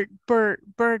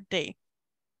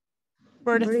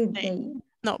 Birthday.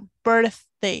 No,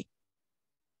 birthday.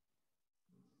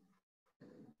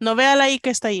 No vea la I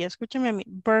que está ahí, escúcheme a mí.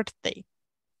 Birthday.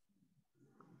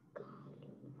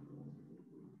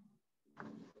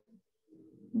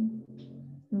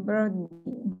 Birthday.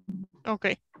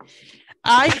 Okay.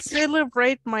 I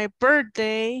celebrate my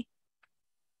birthday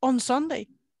on Sunday.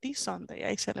 This Sunday,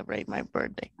 I celebrate my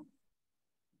birthday.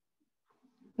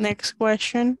 Next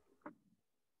question.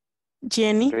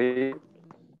 Jenny. Really?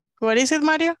 What is it,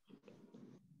 Mario?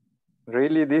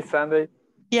 Really, this Sunday?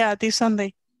 Yeah, this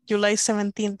Sunday, July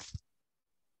 17th.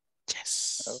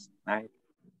 Yes. Oh, nice.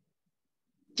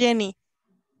 Jenny.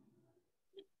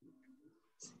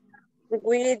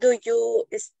 Where do you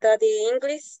study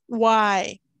English?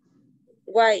 Why?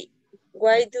 Why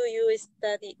do you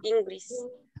study English?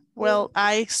 Well,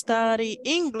 I study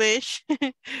English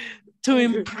to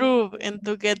improve and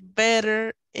to get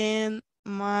better in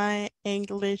my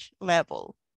English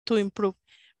level. To improve.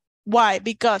 Why?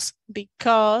 Because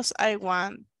I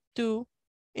want to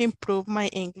improve my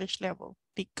English level.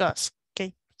 Because.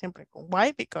 Okay. Siempre con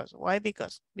why? Because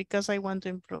I want to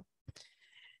improve.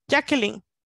 Jacqueline.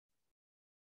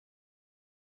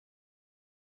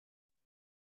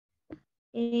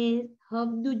 How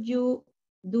do you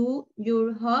do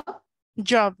your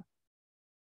job?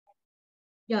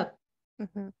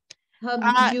 How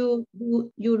do you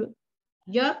do your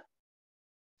job?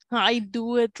 I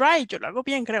do it right. Yo lo hago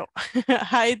bien, creo.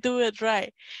 I do it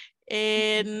right.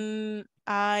 And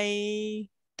I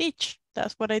teach.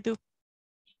 That's what I do.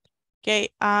 Okay.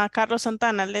 Carlos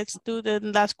Santana, let's do the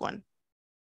last one.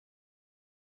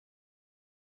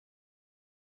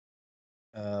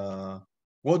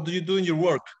 What do you do in your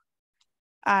work?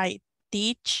 I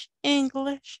teach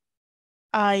English.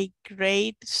 I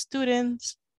grade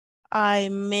students. I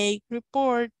make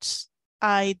reports.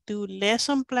 I do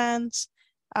lesson plans.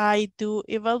 I do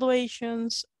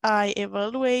evaluations. I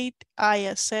evaluate. I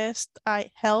assess. I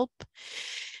help.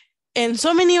 And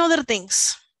so many other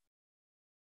things.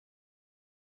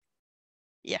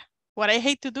 What I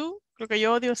hate to do, lo que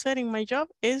yo odio hacer in my job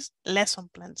is lesson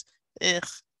plans. Ugh,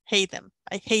 hate them.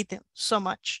 I hate them so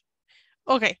much.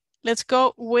 Okay, let's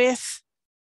go with,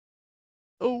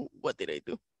 oh, what did I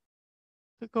do?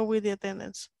 Let's go with the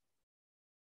attendance.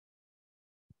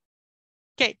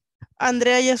 Okay,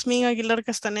 Andrea Yasmín Aguilar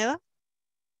Castaneda.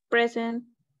 Present.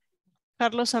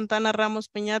 Carlos Santana Ramos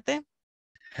Peñate.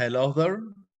 Hello there.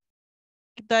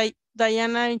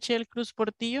 Diana Michelle Cruz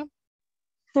Portillo.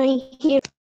 I'm here.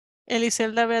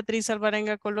 Eliselda Beatriz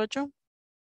Alvarenga Colocho.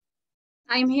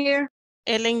 I'm here.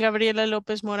 Ellen Gabriela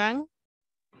López Morán.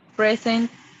 Present.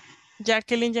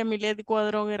 Jacqueline Yamilet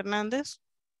Cuadrón Hernández.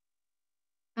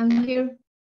 I'm here.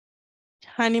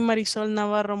 Hani Marisol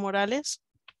Navarro Morales.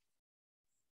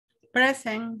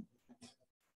 Present.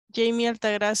 Jamie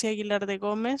Altagracia Aguilar de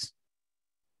Gómez.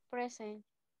 Present.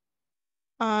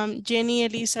 Jenny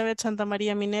Elizabeth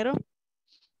Santamaría Minero.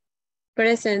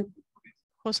 Present.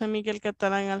 José Miguel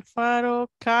Catalán Alfaro.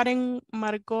 Karen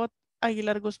Margot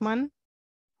Aguilar Guzmán.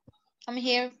 I'm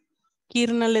here.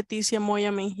 Kirna Leticia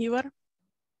Moya Mengíbar.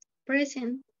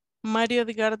 Present. Mario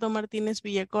Edgardo Martínez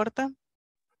Villacorta.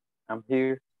 I'm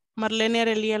here. Marlene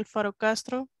Arelía Alfaro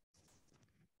Castro.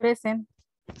 Present.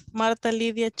 Marta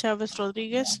Lidia Chávez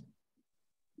Rodríguez.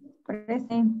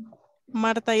 Present.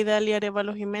 Marta Idalia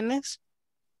Arevalo Jiménez.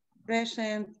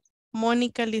 Present.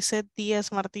 Mónica Lisette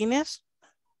Díaz Martínez.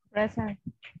 Present.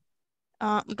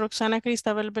 Roxana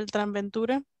Cristabel Beltrán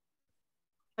Ventura.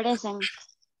 Present.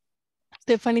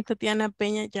 Stephanie Tatiana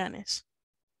Peña Llanes.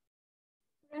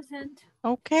 Present.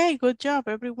 Okay, good job.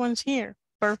 Everyone's here.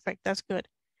 Perfect. That's good.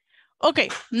 Okay,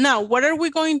 now what are we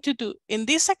going to do? In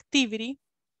this activity,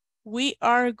 we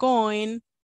are going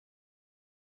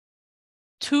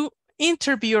to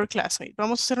interview your classmate.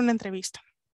 Vamos a hacer una entrevista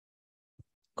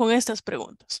con estas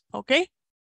preguntas, okay?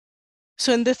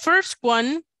 So in the first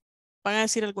one, van a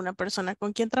decir alguna persona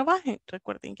con quien trabajen.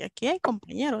 Recuerden que aquí hay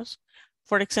compañeros.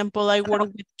 For example, I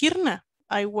work with Kirna.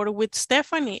 I work with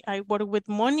Stephanie. I work with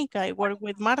Mónica. I work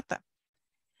with Marta.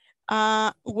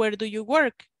 Where do you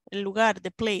work? El lugar,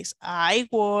 the place. I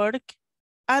work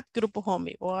at Grupo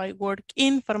Homie or I work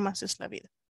in Farmacias La Vida.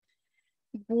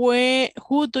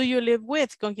 Who do you live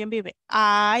with? ¿Con quién vive?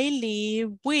 I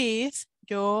live with.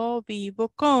 Yo vivo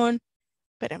con.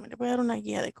 Espérame, le voy a dar una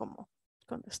guía de cómo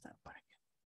contestar para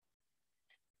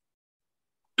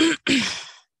que.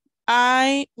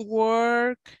 I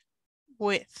work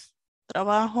with.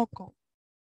 Trabajo con.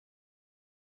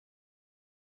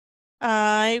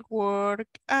 I work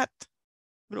at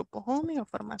Grupo Homie o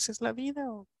Farmacias La Vida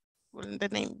o the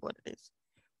name what it is.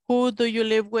 Who do you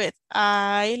live with?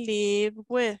 I live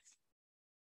with.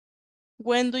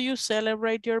 When do you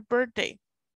celebrate your birthday?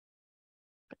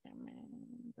 Espérame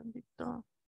un tantito.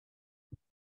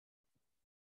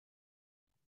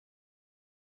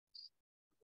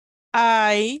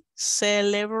 I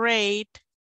celebrate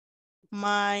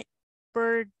my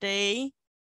birthday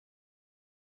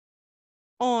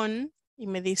on, y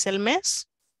me dice el mes,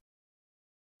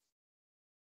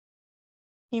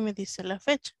 y me dice la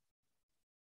fecha.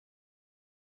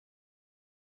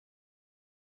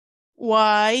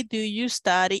 Why do you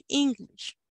study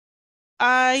English?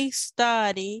 I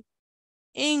study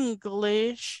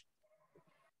English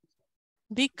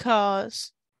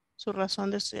because, su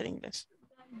razón de estudiar inglés.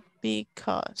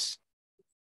 Because.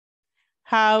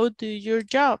 How do your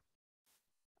job?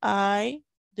 I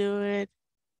do it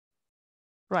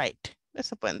right.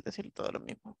 Eso pueden decir todo lo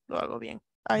mismo. Lo hago bien.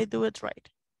 I do it right.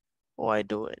 Or I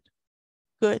do it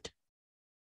good.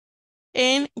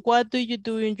 And what do you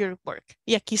do in your work?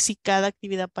 Y aquí sí cada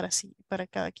actividad para sí, para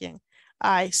cada quien.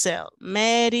 I sell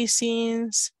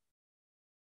medicines.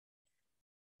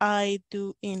 I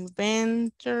do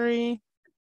inventory.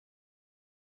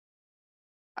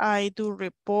 I do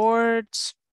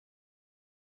reports.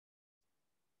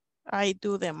 I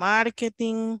do the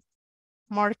marketing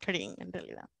en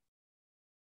realidad.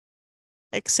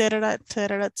 Etcétera,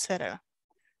 etcétera, etcétera.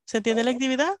 ¿Se entiende la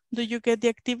actividad? Do you get the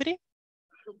activity?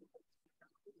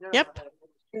 Yep.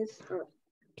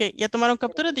 Okay, ¿ya tomaron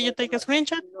captura? Did you take a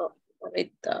screenshot? No,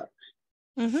 ahorita.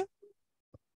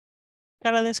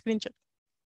 Cara de screenshot.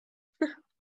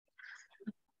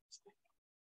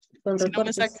 Con Si no me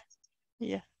reportes. saca.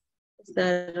 Yeah.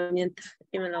 Esta herramienta.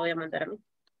 Y me la voy a mandar a mí.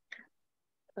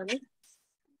 ¿Vale?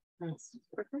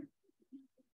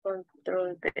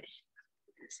 Control B.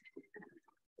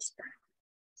 Está.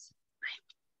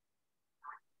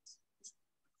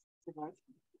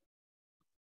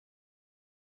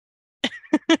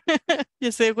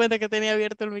 Ya se dio cuenta que tenía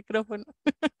abierto el micrófono.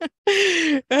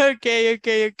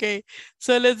 Okay.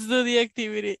 So let's do the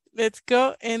activity. Let's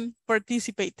go and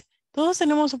participate. Todos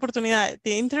tenemos oportunidad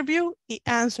de interview y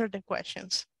answer the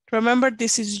questions. Remember,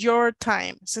 this is your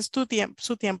time. Ese es tu tiempo,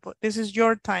 su tiempo. This is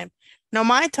your time. Now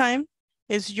my time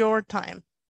is your time.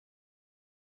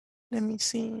 Let me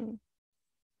see.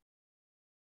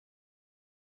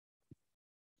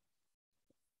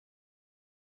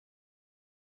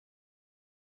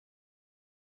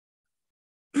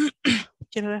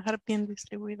 Quiero dejar bien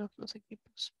distribuidos los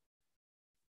equipos.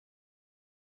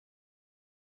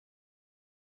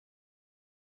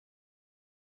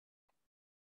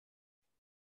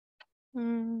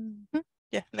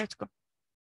 Yeah, let's go.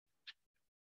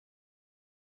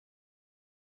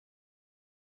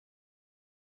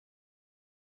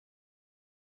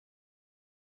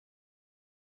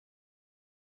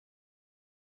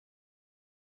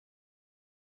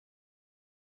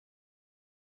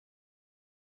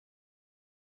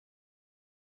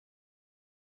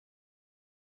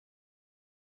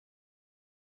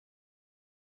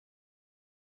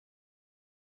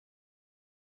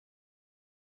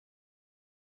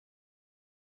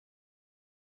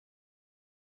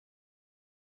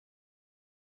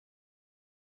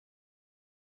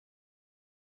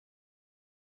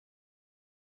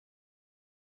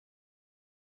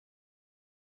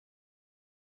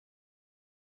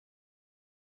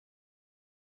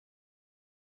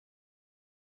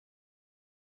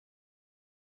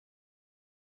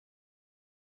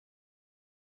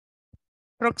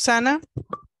 Roxana.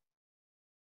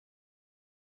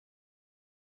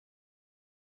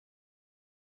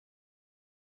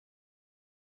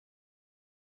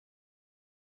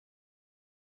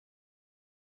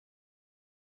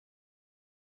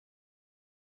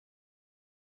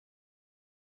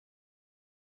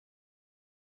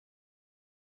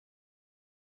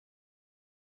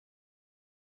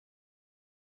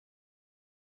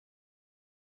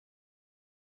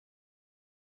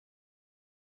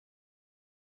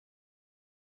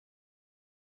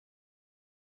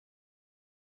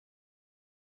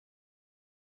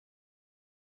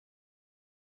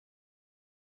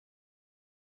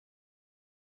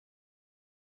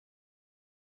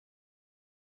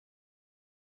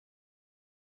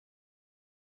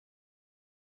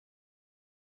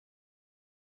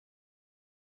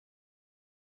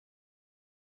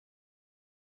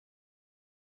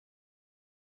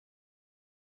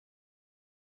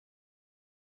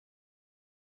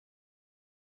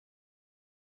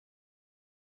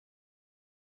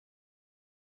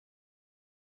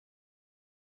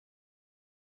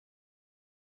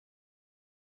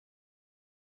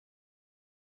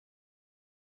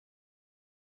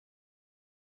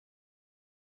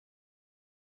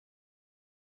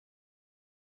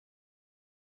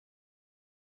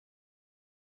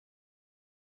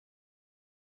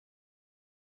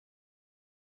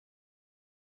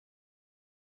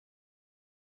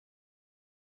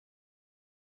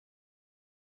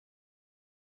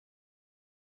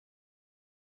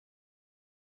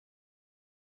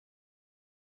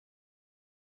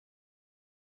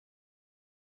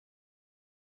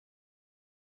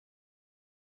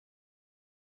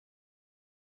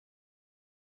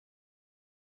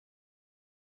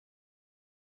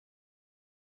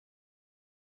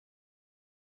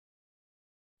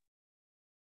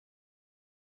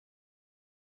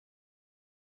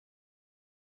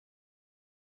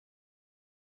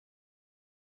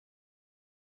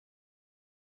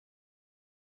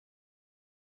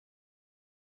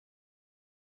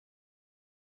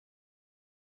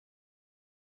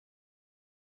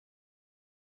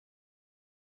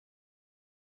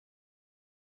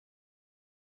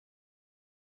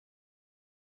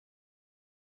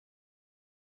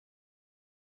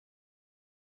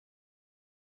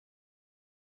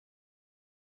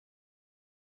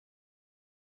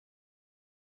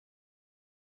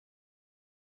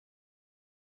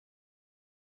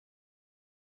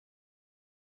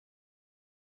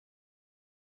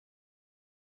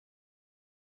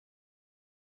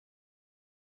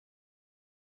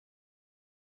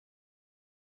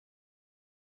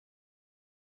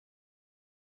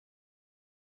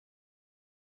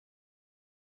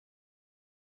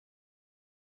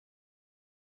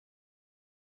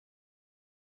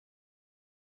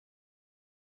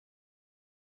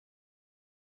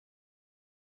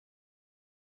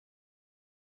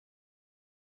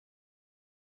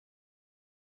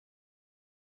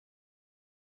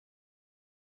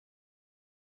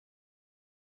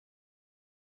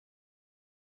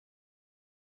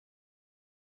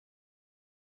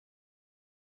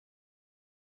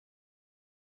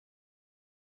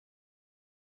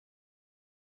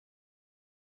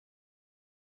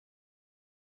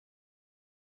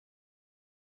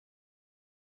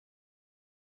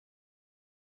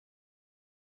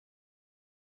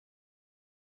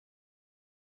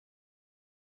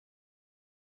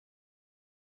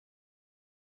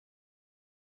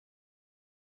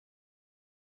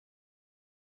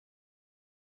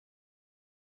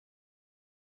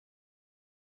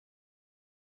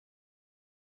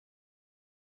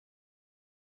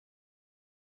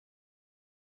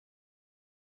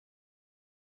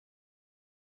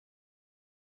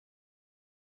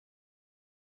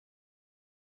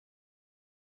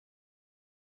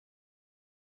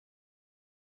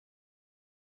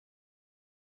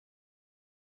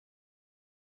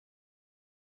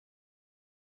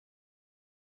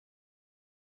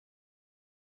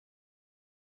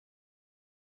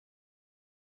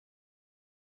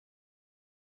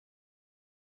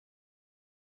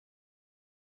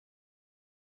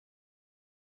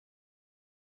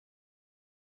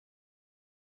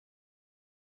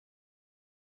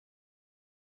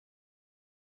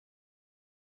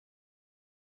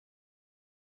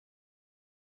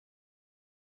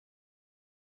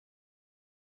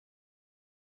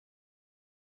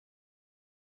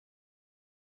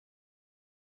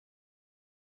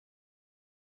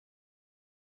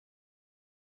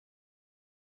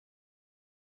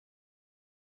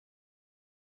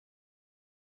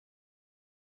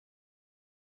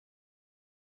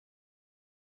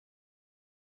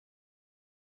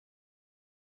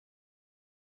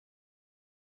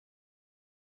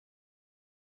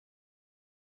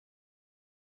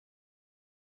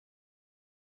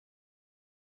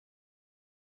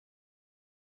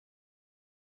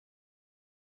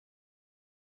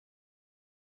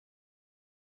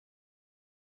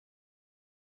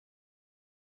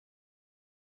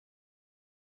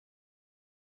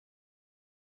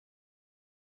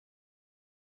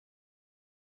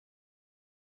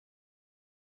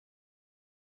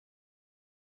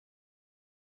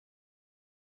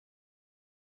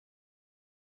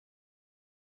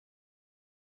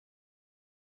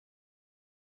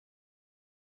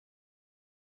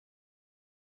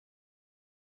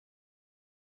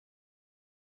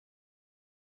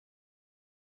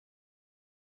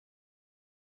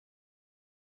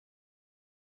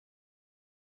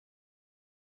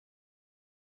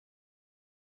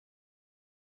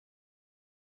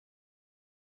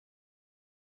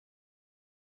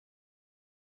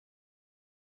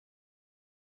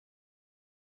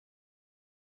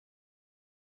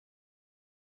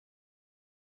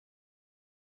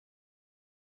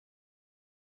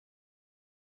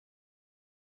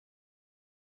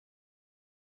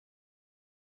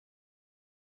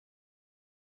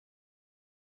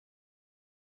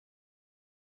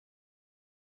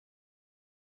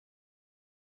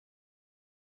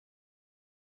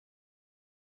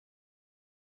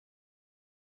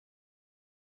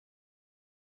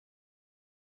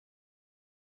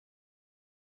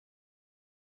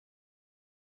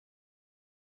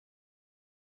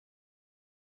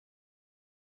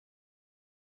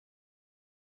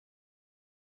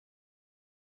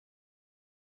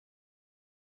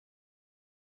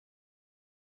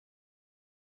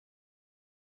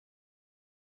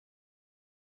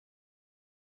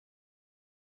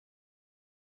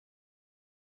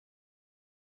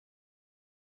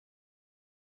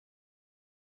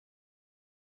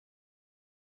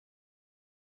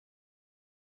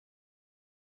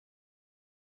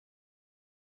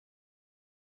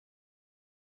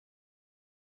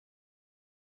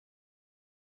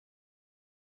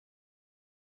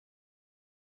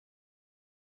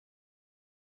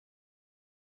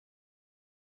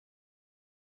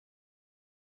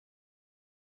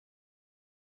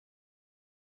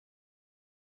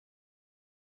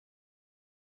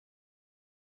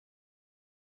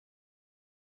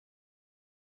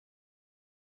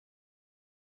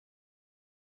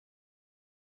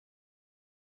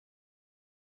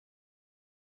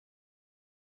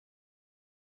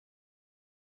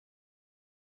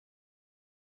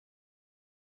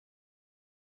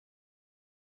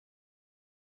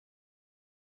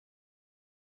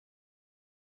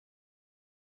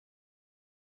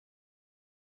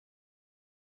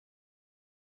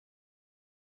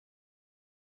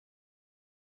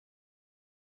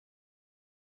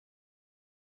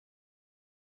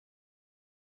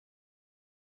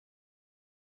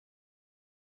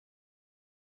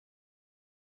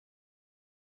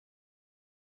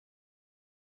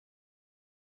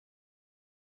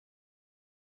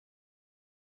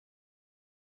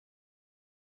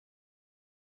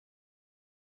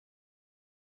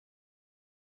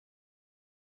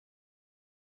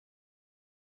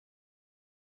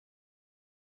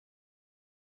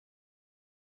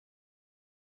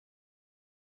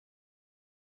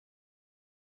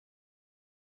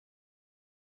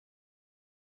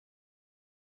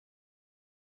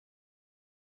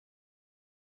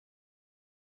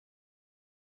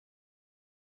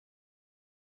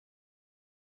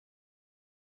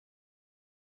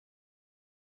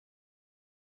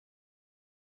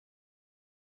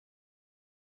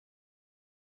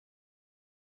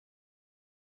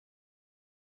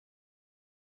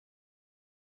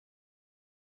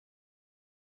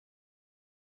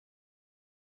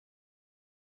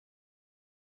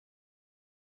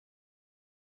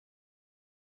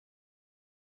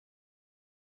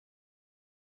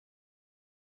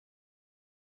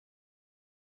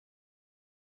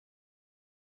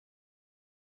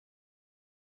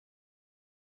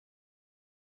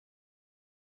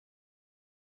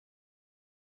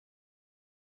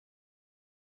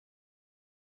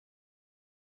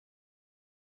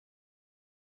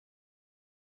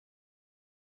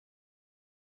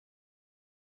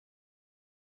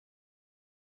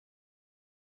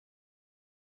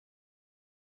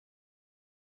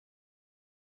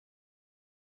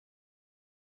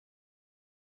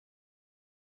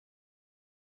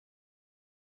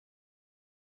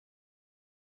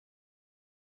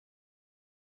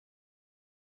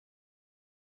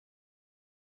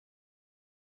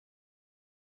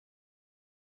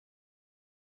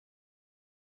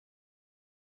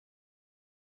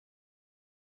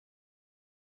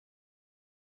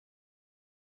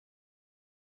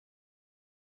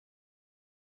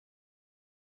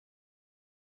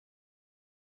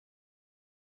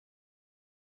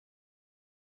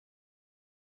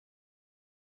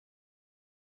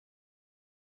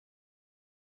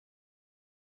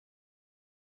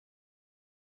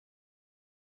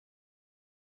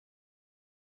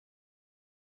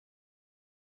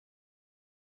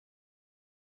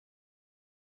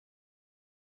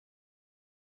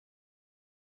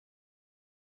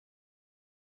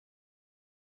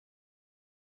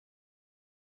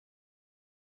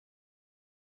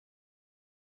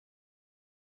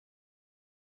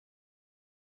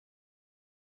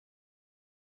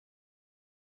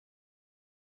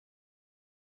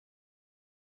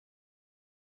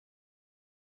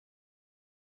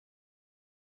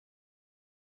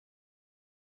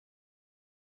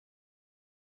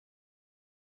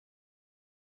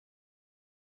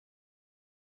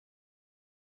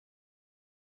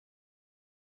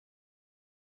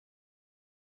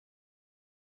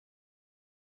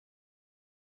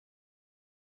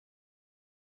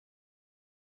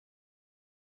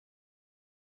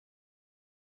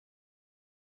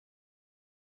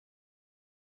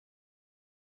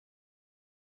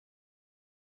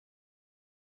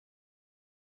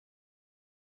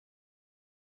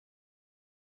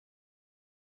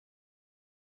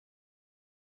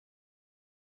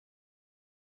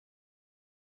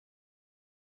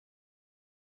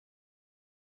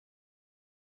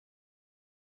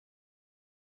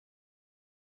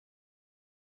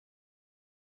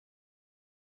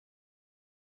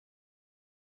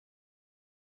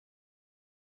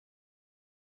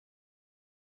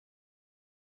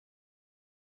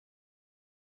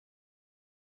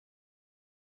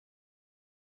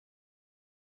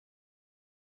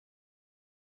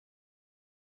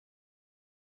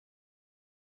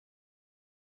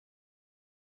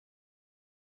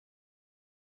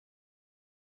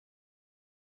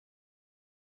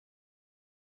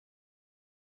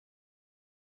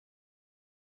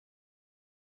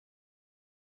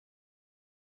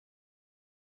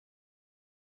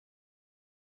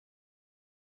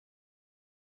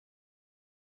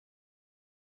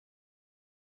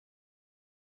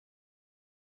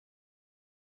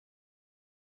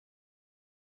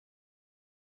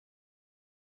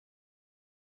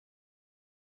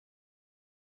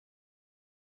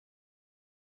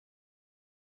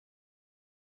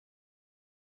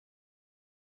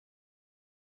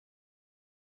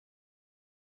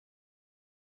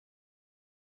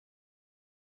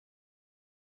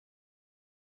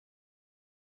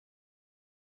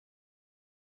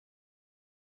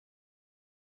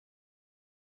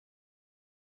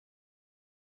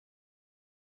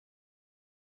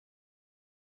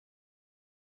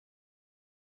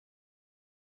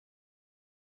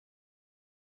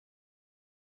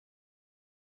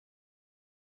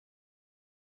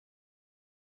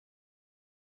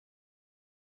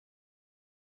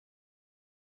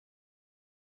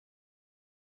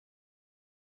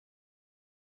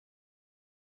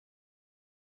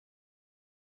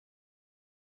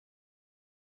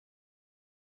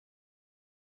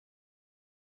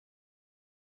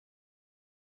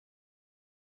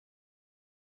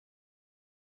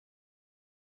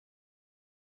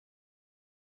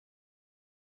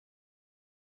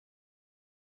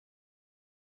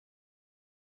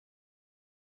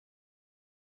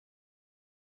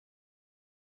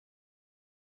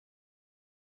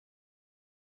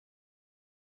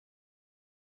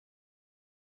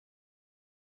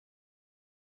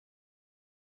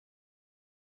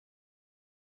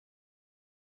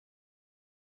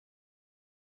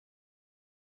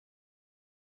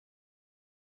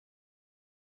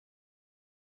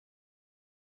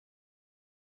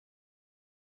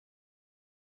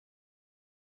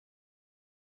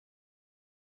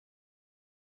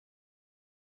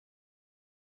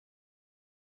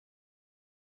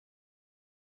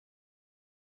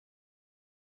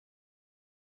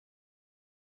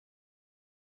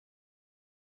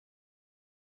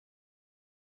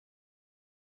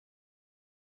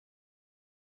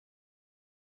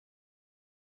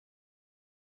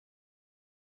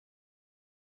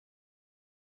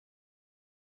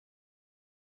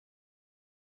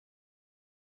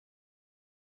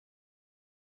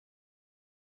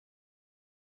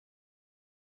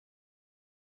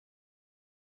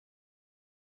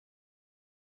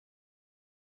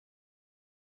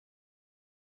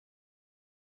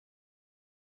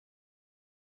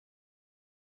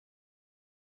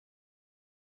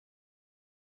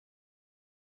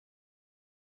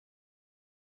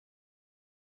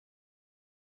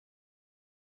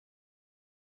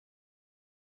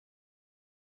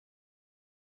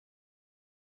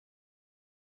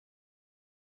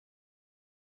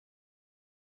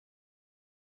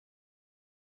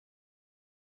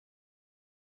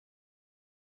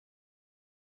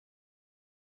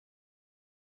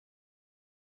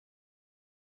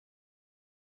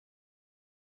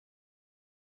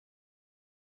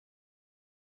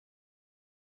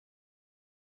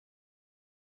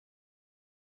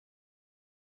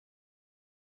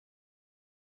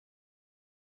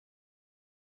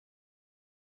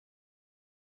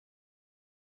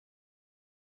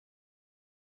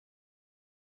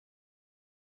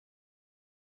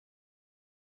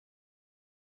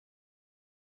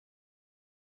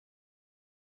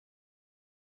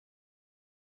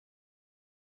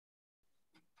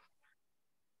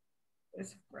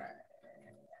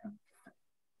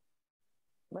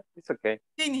 Bueno, it's okay.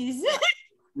 Finish.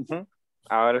 Ujú.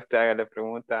 Ahora usted haga la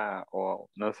pregunta o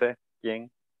no sé,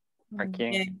 ¿quién? ¿A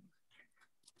quién? Bien.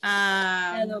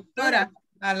 A La doctora.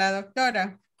 A la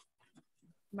doctora.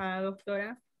 Va,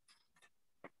 doctora.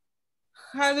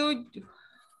 How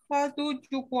do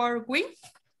you work with?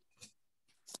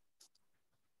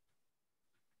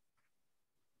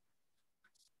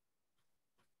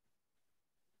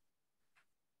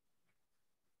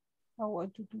 How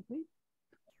what to do with?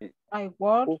 Sí. I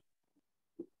work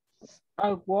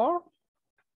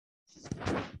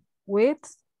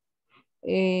with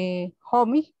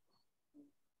homie.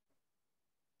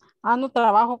 No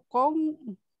trabajo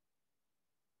con.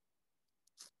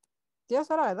 Sí,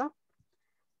 eso era, ¿verdad?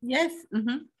 Yes.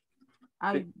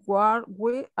 I work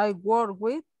with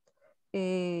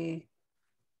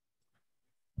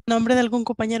Nombre de algún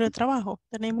compañero de trabajo.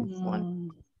 Tenemos one.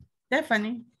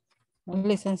 Stephanie.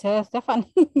 licenciada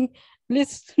Stephanie.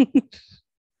 Liz.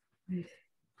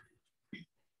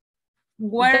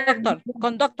 Where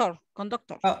Conductor.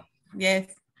 Oh,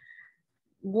 yes.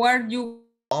 Where you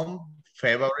On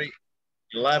February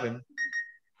 11,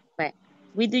 But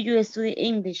why do you study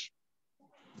English?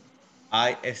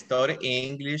 I study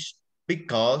English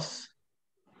because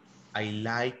I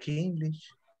like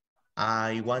English.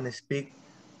 I want to speak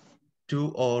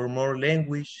two or more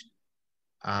language.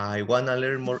 I want to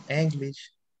learn more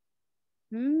English.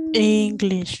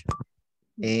 English.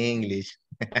 English.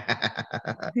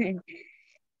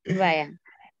 Vaya.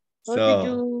 How do So,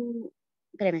 you,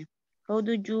 espérame, how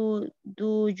do you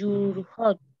do your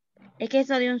hot? Es que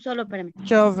eso de un solo, espérame.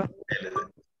 Job.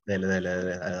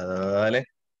 dale.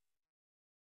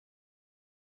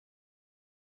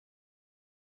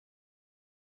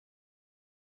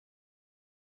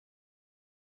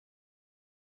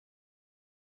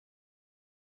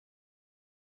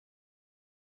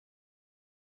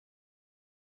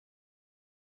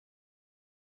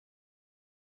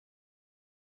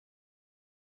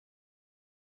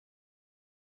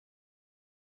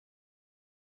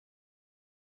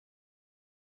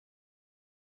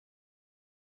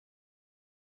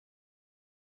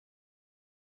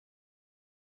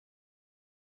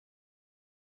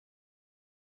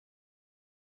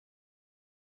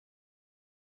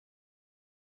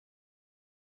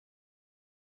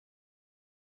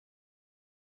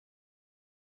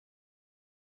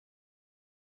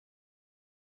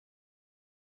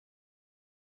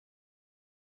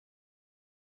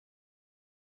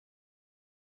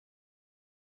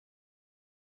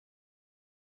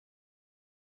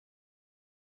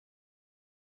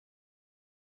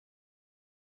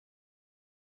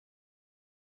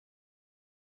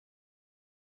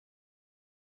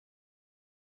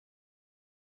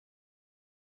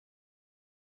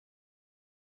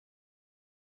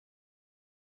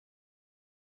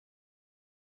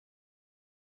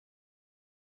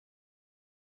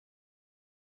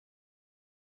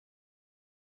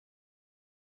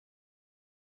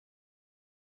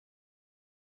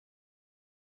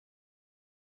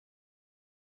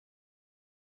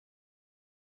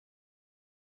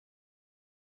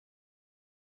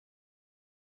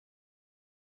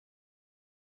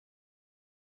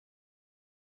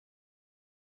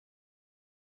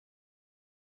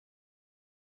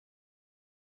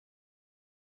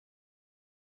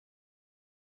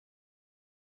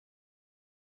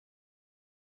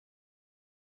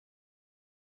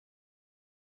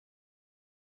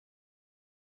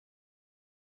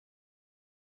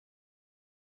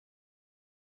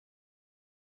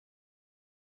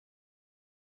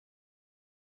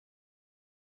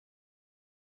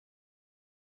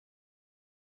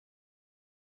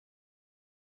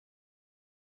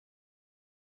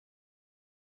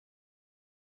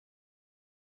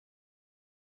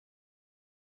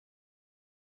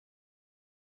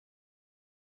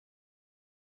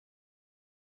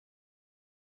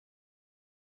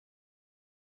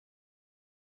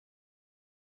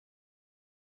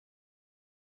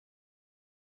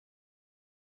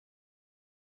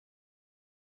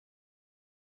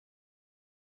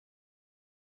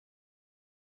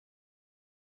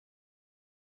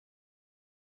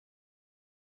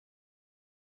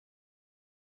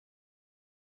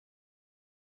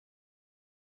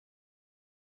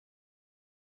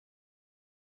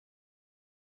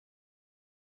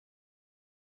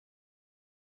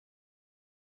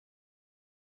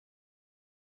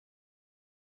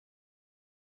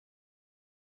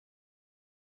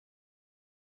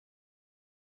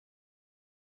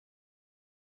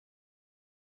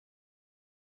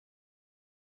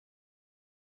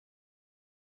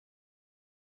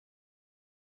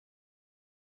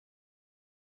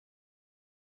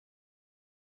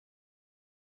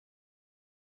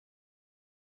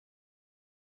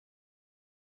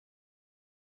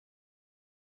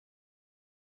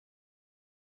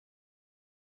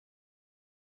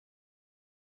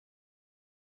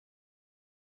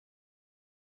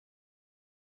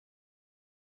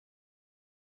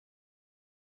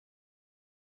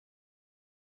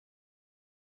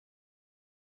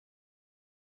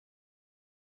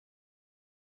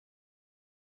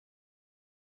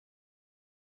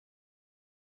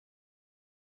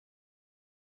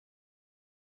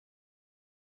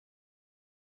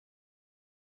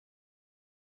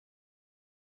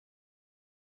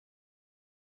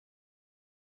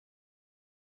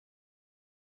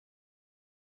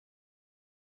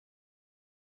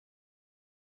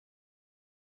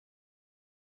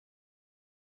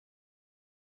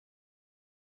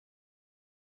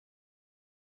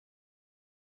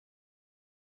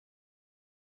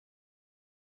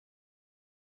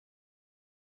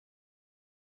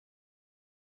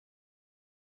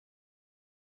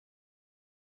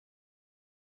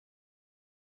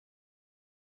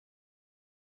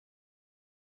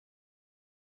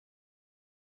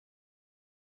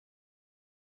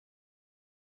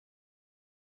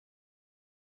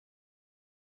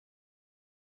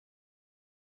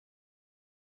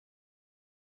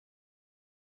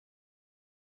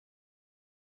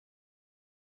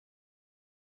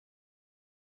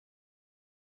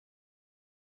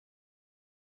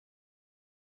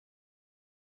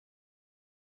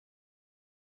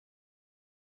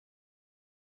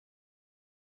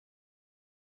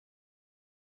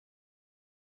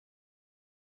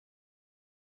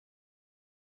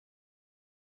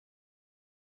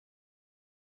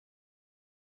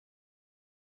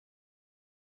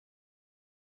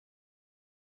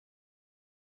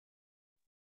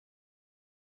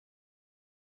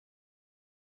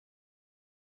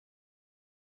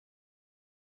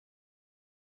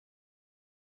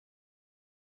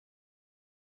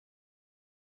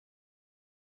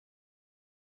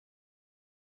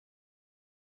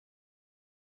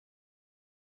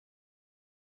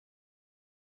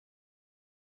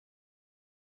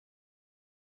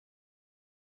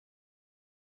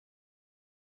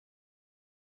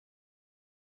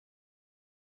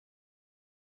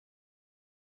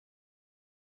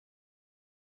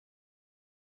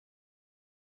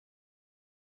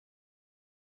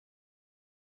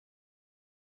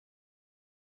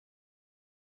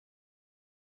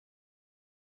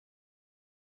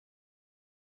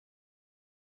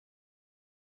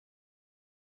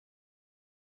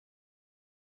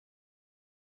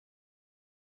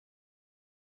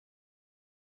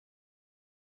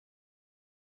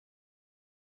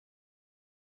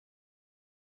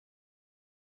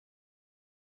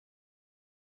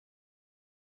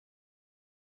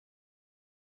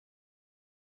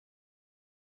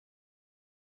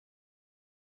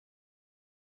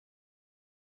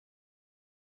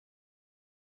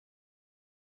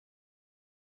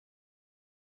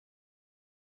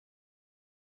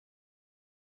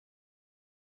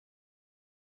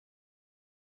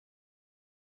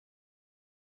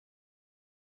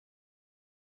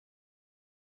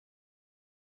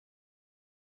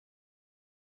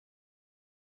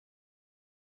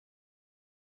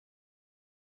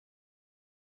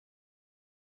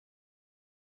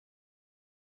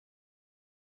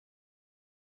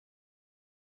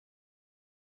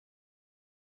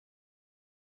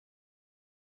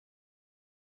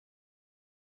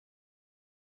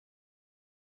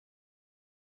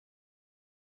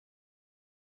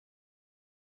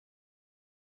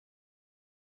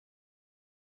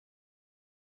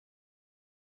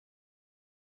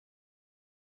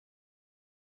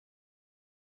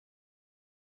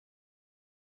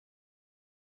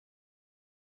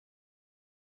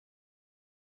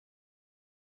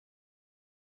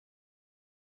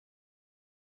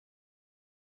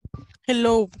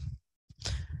 Hello.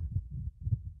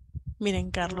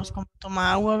 Miren, Carlos, cómo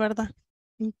toma agua, ¿verdad?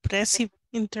 Impressive,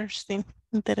 interesting,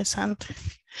 interesante.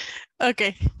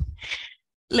 Okay.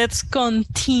 Let's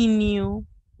continue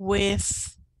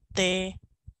with the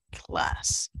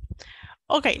class.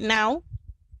 Okay, now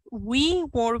we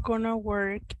were gonna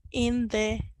work in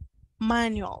the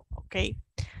manual, okay?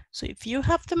 So if you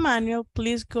have the manual,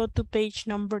 please go to page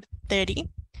number 30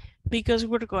 because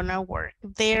we're gonna work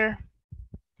there.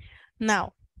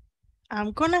 Now,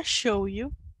 I'm gonna show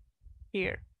you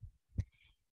here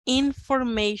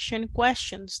information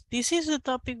questions. This is the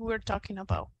topic we're talking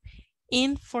about.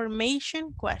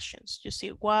 Information questions. You see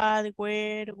what,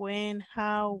 where, when,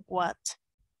 how, what.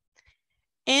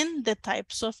 And the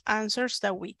types of answers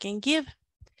that we can give.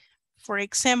 For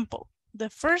example, the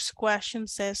first question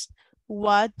says,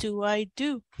 what do I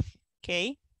do?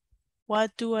 Okay.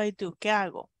 What do I do? ¿Qué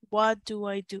hago? What do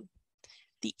I do?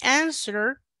 The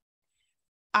answer,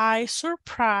 I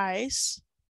surprise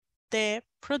the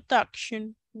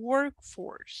production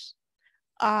workforce.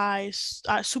 I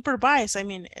supervise, I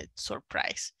mean, it's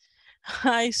surprise.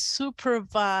 I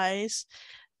supervise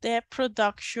the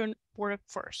production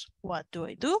workforce. What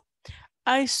do?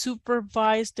 I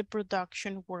supervise the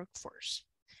production workforce.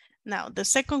 Now, the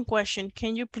second question,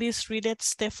 can you please read it,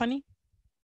 Stephanie?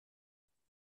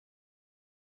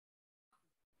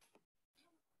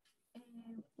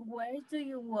 Where do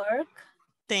you work?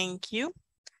 Thank you.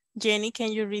 Jenny,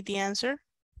 can you read the answer?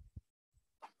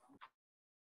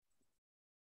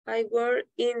 I work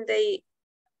in the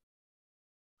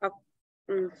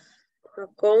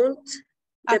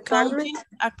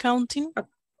Accounting.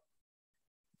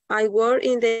 I work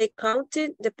in the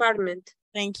accounting department.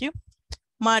 Thank you.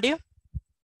 Mario?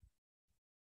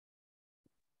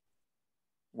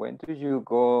 When do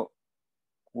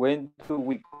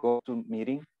we go to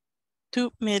meeting?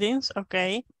 To meetings,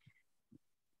 okay.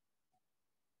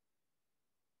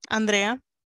 Andrea?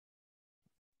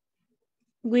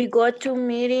 We go to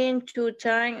meeting 2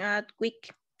 times a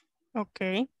week.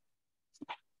 Okay.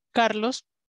 Carlos?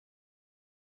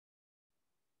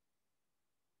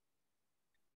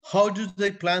 How do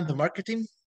they plan the marketing?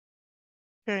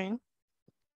 Okay.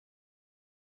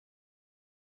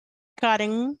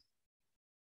 Karen?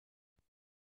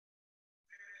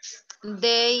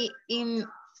 They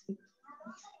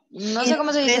no sé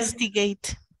cómo se dice.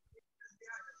 Investigate.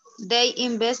 They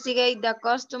investigate the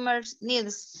customer's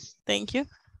needs. Thank you.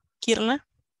 Kirla?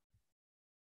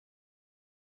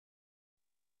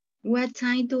 What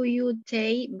time do you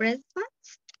take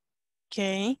breakfast?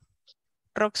 Okay.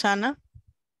 Roxana?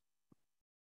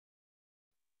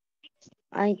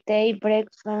 I take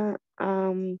breakfast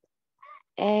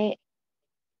 8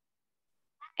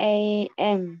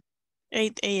 a.m.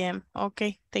 8 a.m.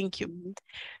 Okay, thank you.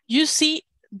 You see,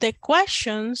 the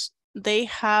questions, they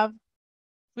have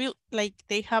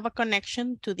they have a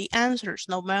connection to the answers.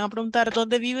 No me van a preguntar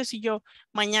dónde vives y yo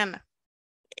mañana.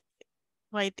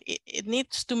 Right? It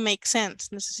needs to make sense.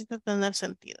 Necesita tener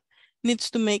sentido.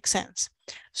 Needs to make sense.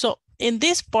 So in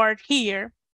this part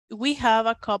here, we have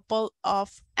a couple of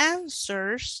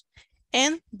answers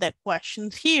and the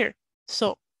questions here.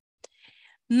 So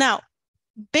now,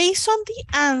 based on the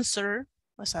answer,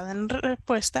 basada en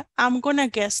respuesta, I'm gonna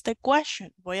guess the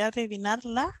question. Voy a adivinar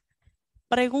la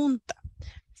pregunta.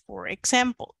 For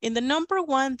example, in the number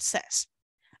 1 says,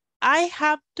 I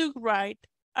have to write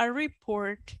a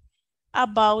report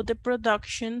about the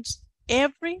productions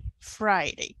every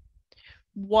Friday.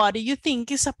 What do you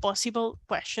think is a possible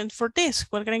question for this?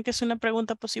 ¿Cuál creen que es una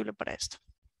pregunta posible para esto?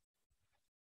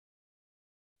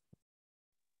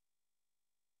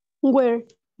 Where?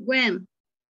 When?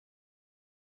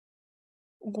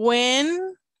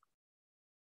 When?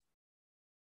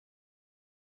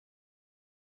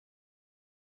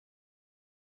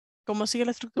 ¿Cómo sigue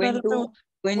la estructura de la pregunta?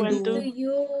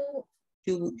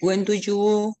 When do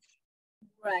you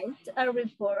Write a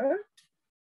report?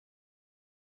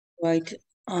 Write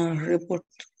a report?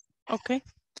 Okay.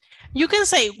 You can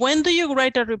say, when do you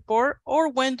write a report, or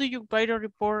when do you write a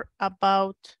report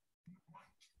about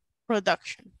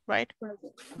production, right?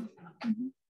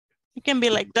 It can be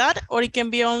like that, or it can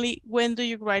be only, when do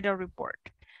you write a report?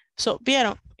 So,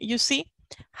 vieron, you see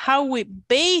how we,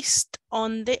 based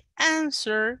on the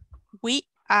answer, we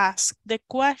ask the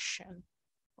question,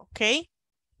 okay?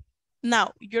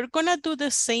 Now, you're gonna do the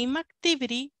same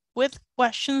activity with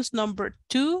questions number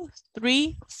 2,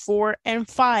 3, 4, and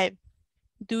 5.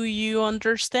 Do you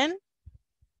understand?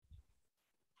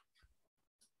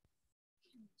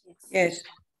 Yes.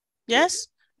 Yes?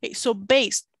 Okay, so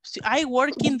based, so I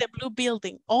work in the blue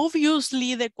building.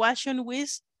 Obviously, the question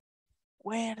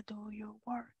Where do you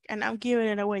work? And I'm giving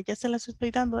it away. Ya se las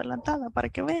estoy dando adelantada para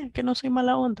que vean que no soy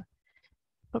mala onda.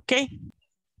 Okay.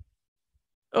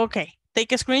 Okay.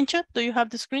 Take a screenshot. Do you have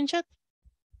the screenshot?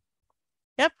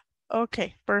 Yep.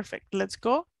 Okay. Perfect. Let's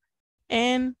go.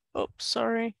 And, oops,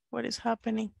 sorry. What is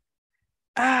happening?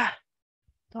 Ah,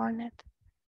 darn it.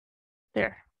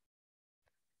 There.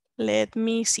 Let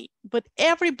me see. But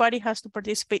everybody has to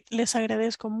participate. Les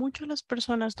agradezco mucho a las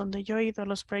personas donde yo he ido a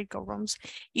los breakout rooms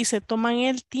y se toman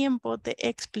el tiempo de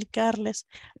explicarles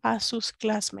a sus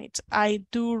classmates. I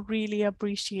do really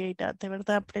appreciate that. De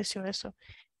verdad aprecio eso.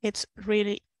 It's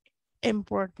really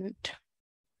important.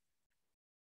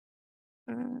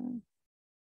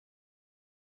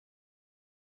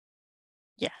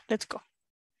 Yeah, let's go.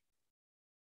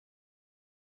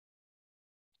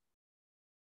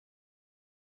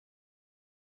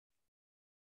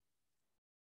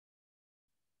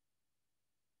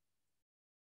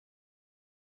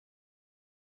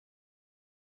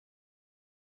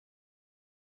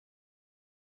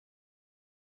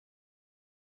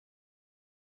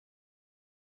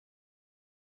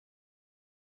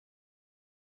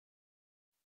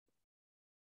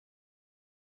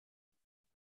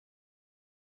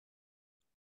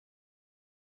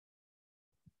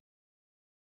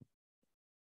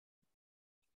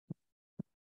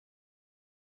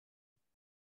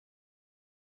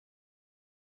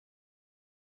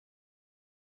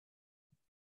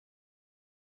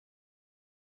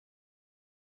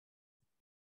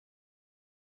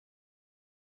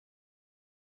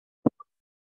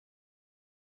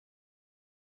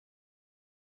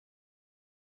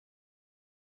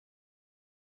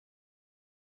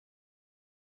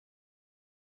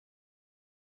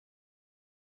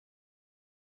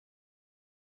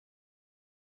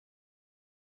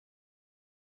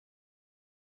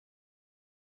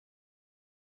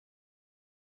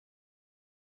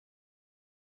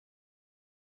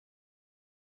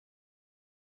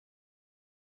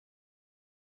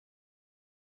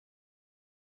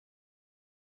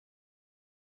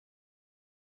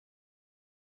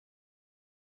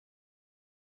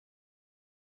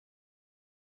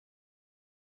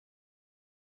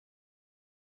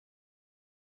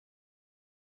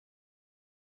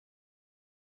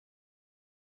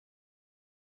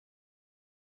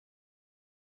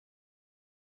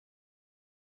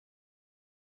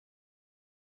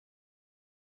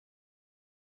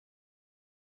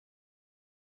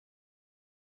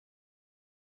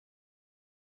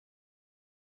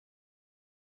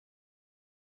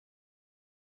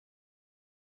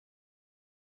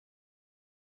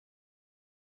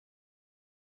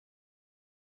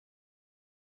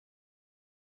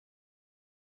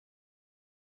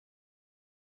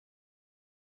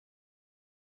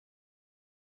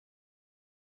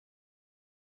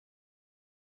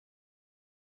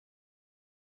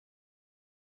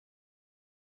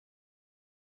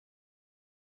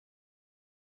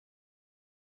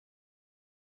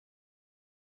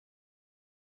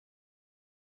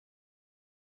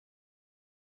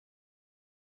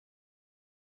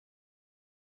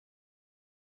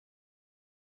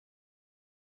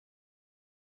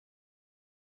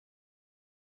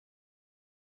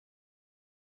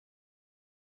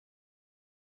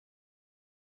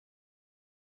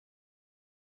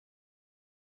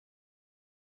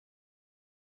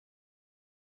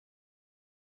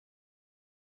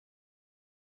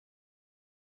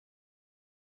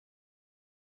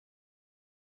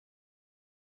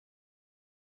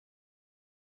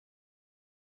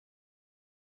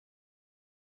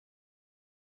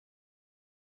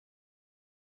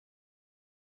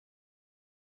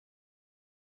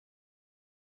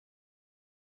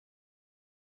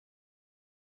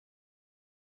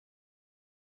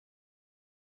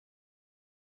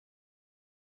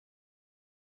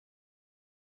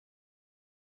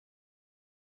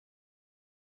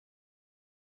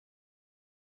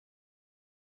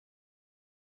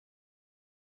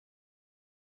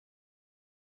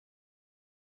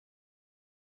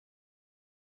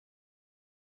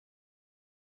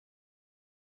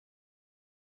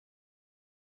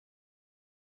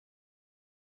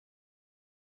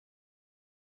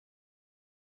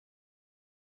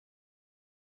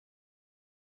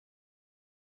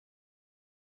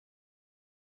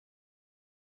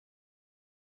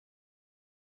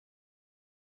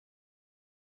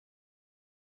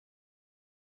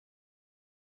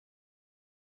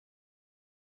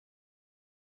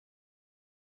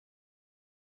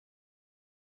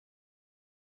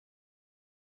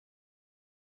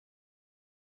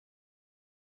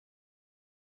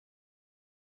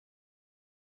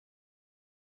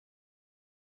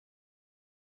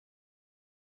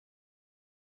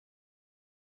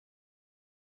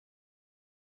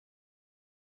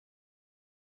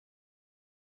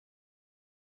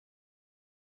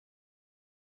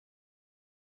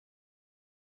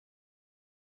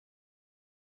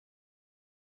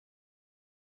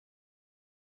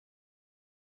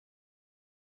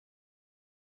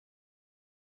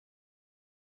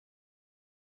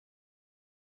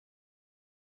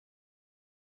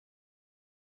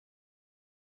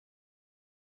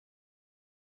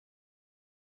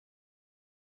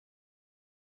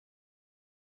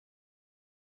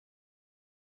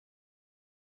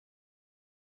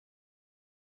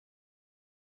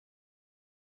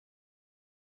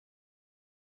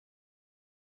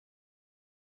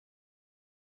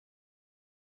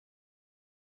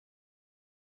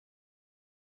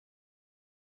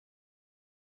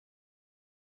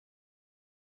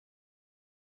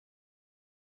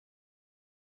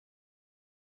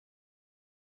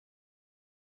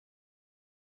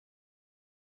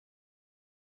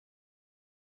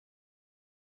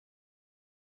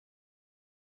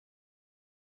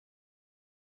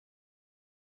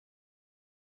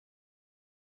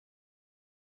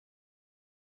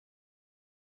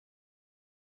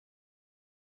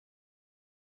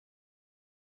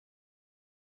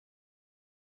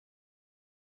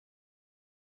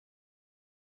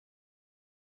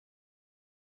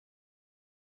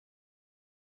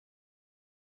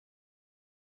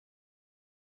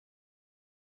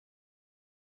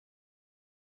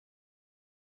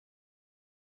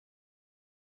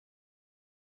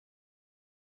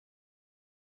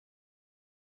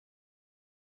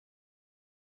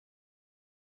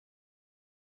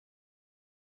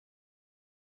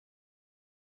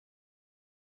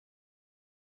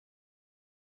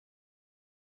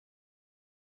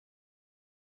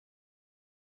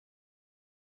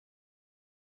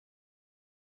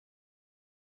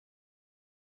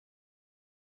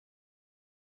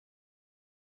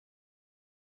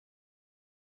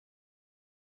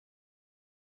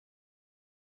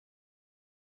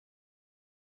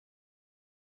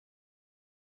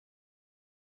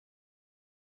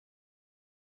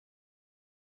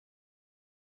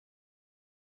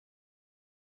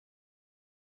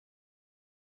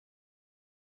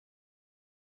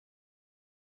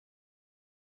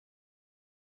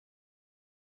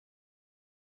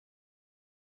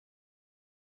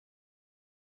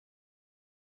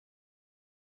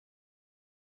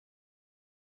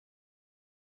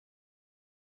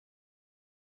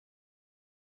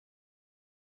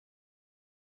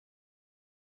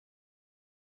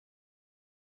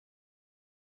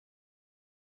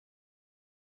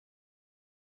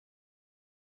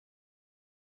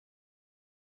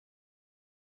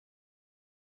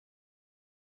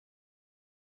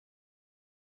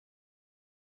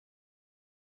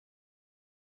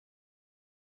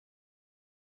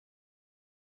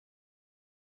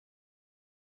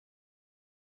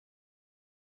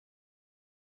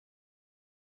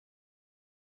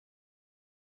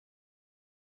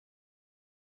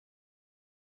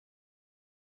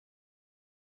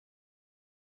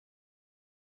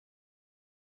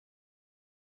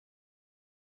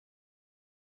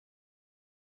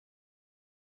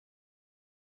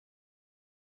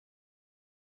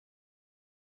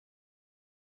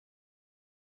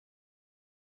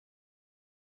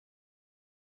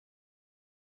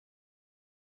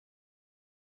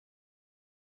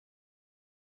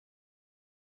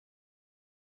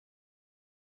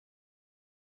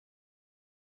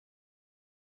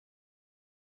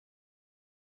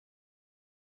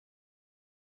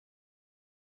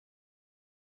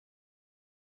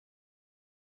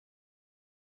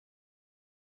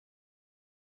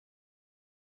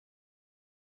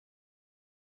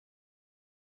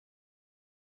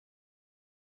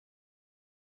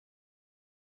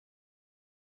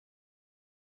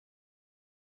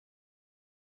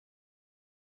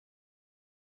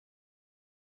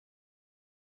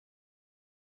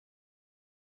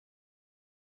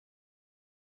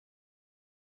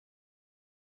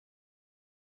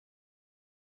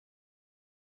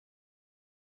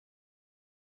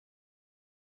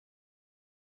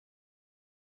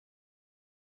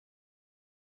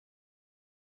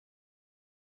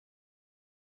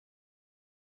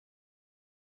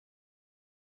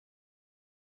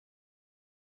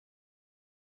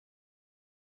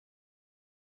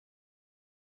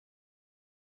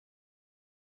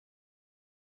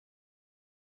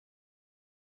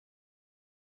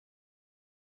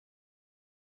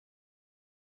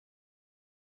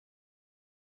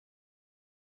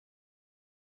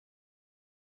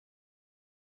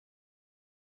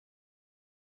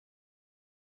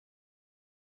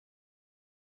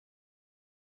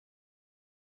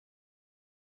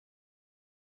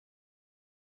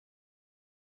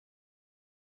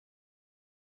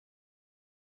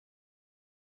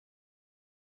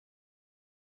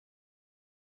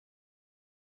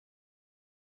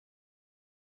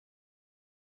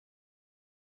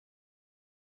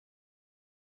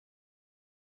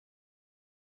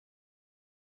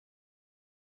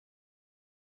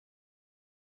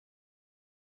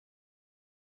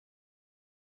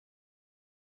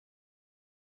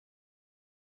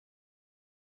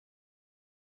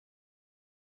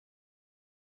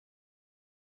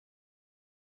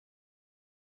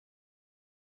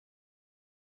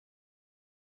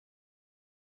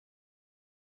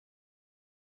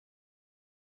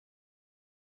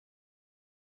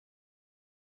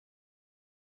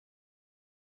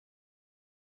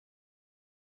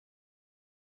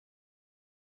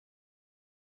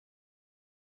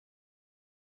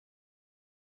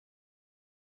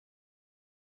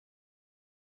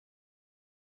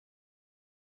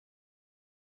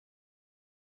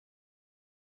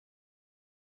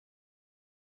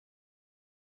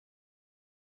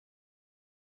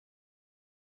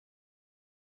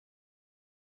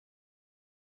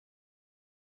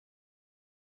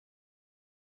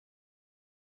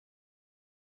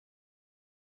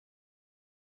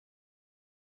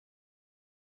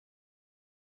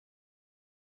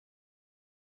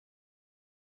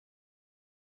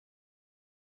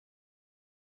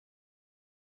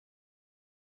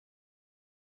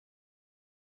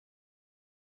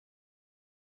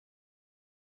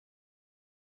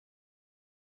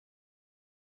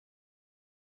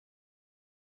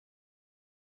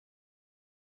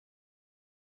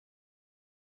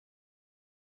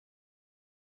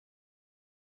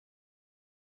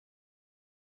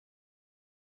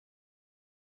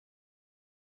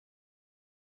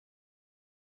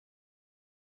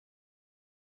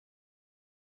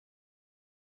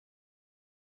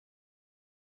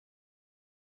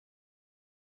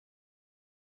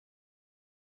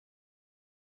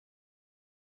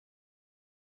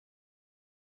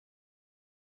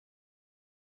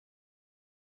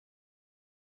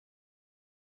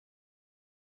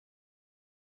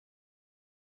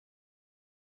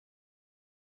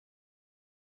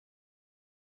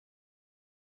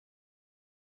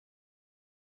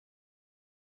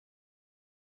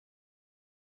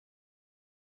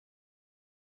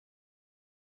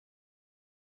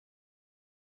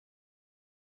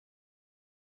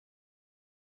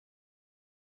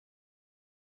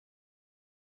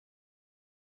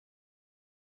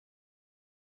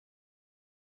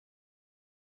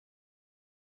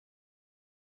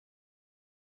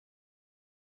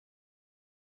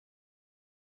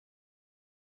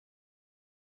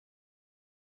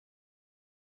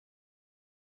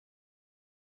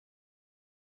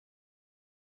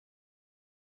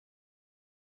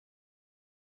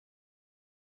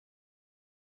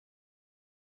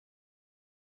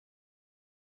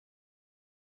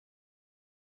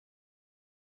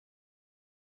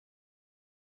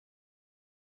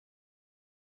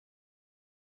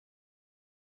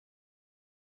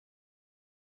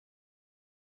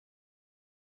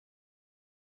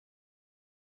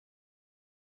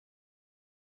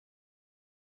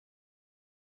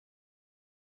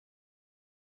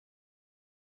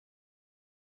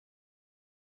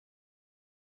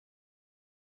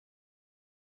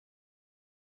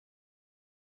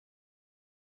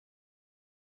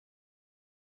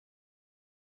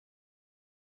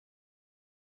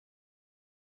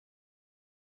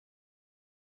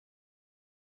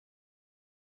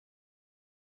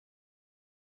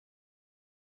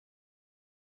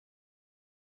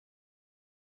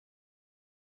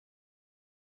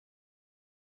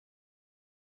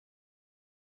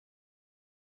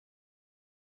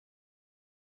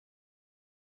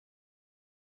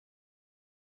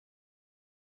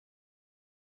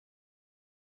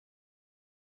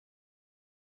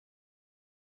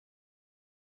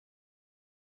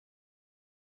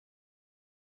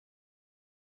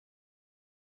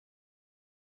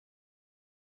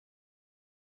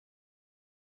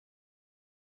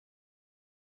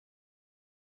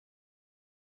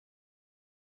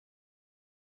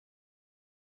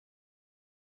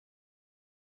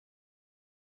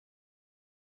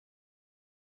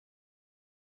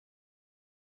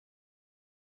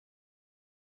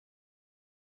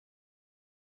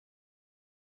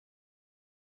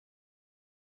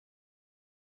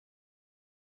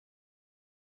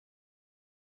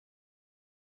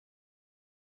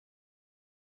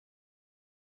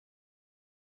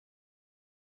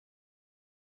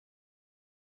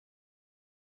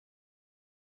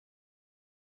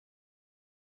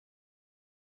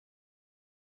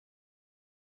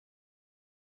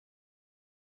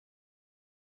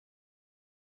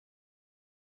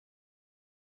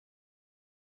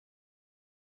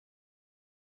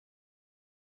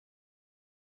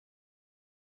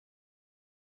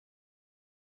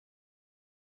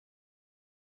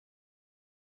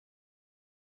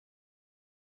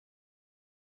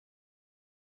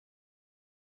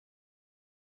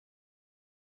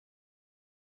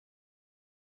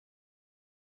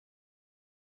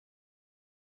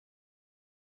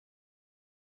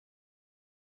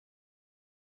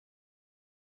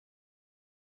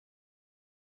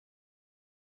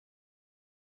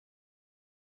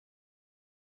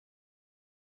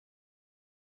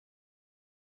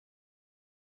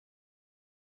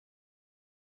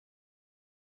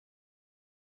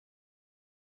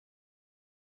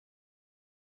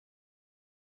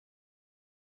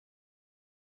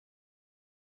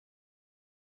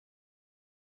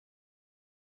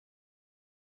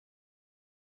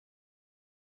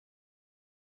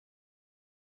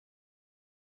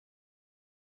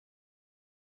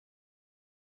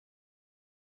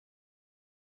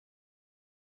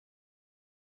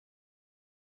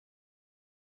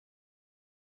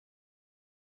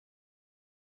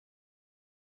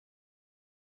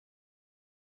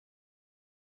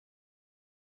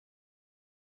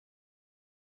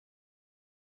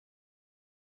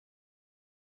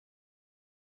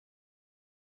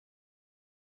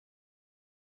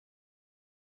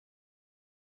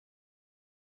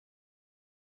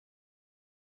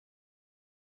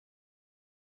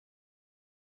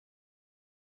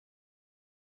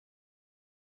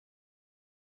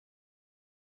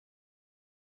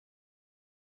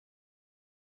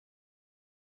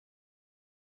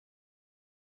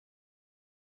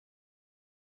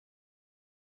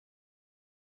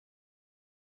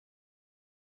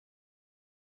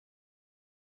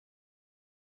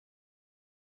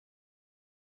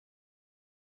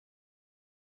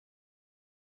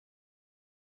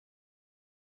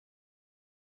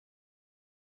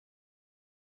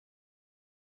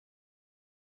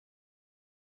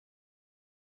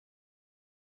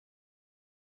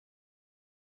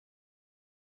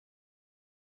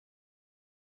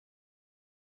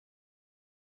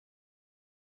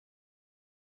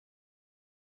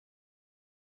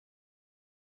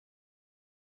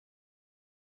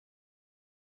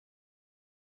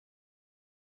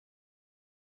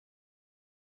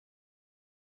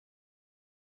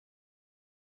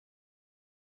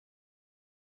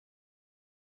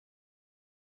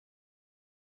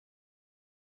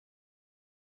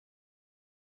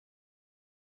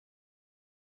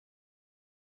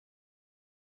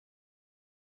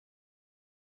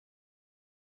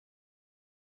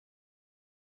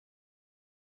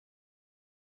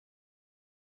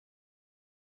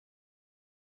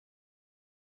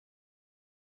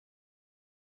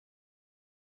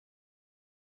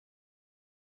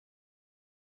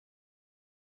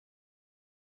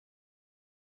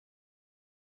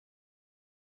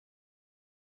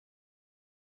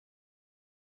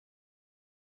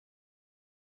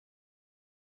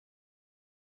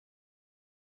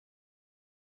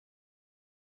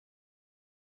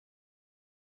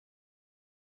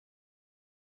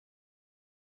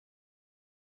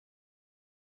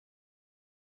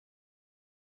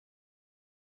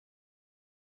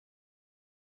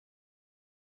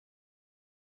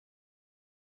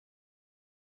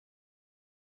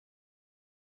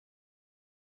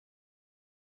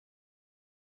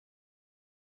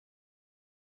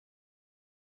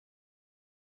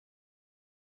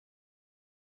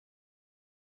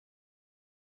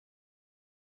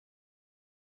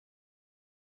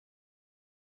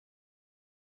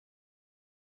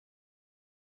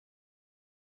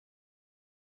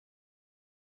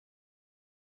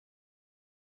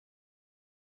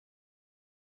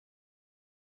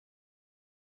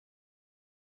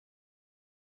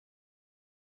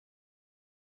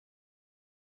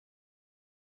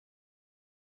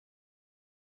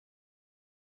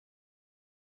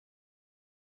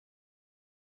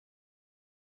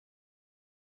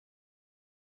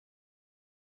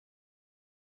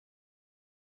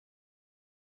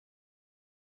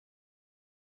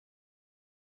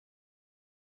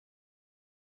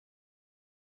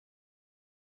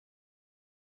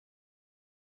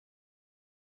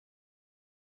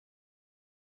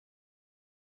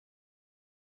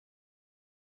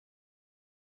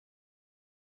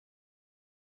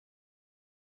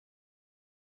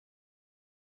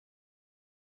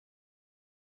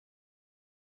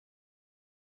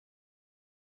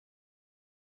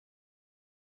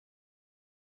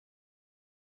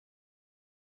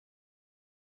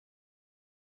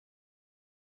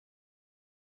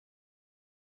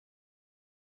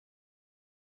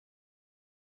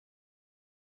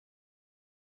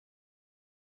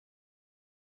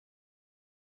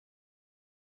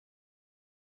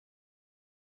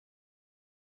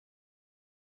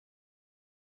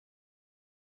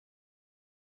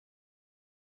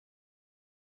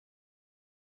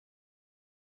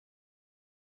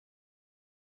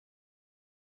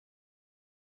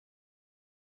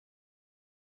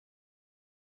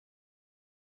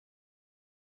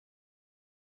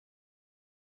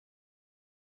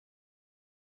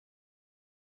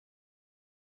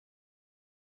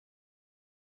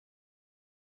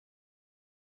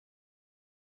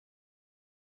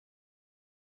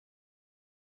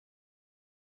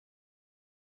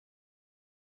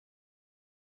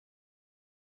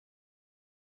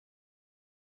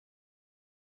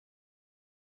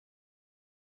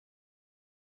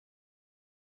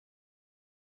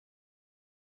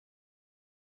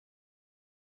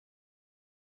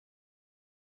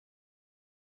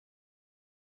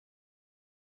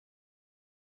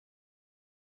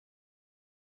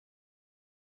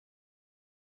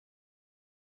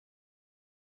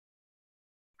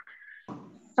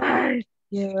 Ay,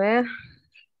 quiero ver.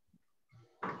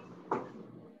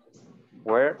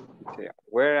 Where,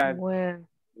 Where,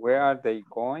 where are they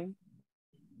going?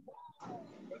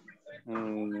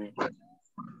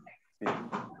 Sí,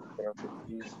 creo que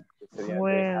sí. Que sería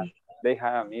where. they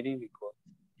had a meeting because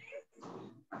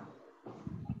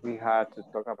we had to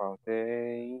talk about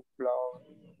the inflow,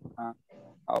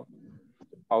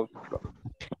 outflow.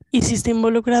 Y si está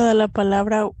involucrada la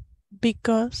palabra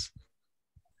because,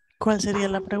 ¿cuál sería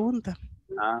la pregunta?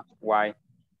 Why?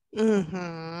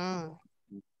 Ujú.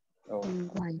 Oh,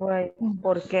 Why,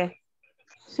 ¿por qué?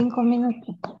 5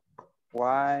 minutos.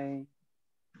 why?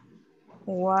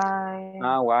 Why,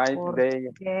 Why ¿por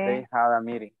they qué? had a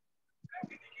meeting?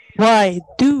 Why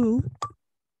do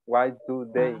Why do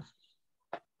they?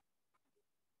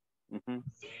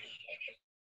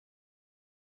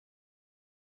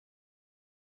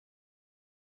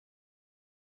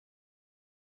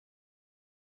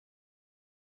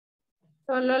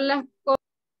 Solo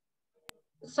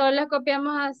las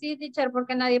copiamos así, teacher,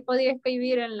 porque nadie podía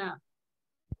escribir en la...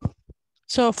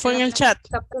 So, fue en el chat.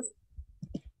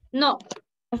 No.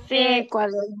 Sí, en el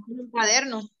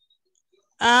cuaderno.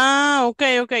 Ah, ok.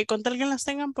 Con tal que las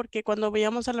tengan porque cuando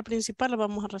vayamos a la principal la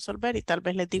vamos a resolver y tal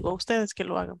vez les digo a ustedes que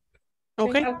lo hagan.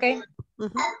 Ok. Ok.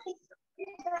 Ujú.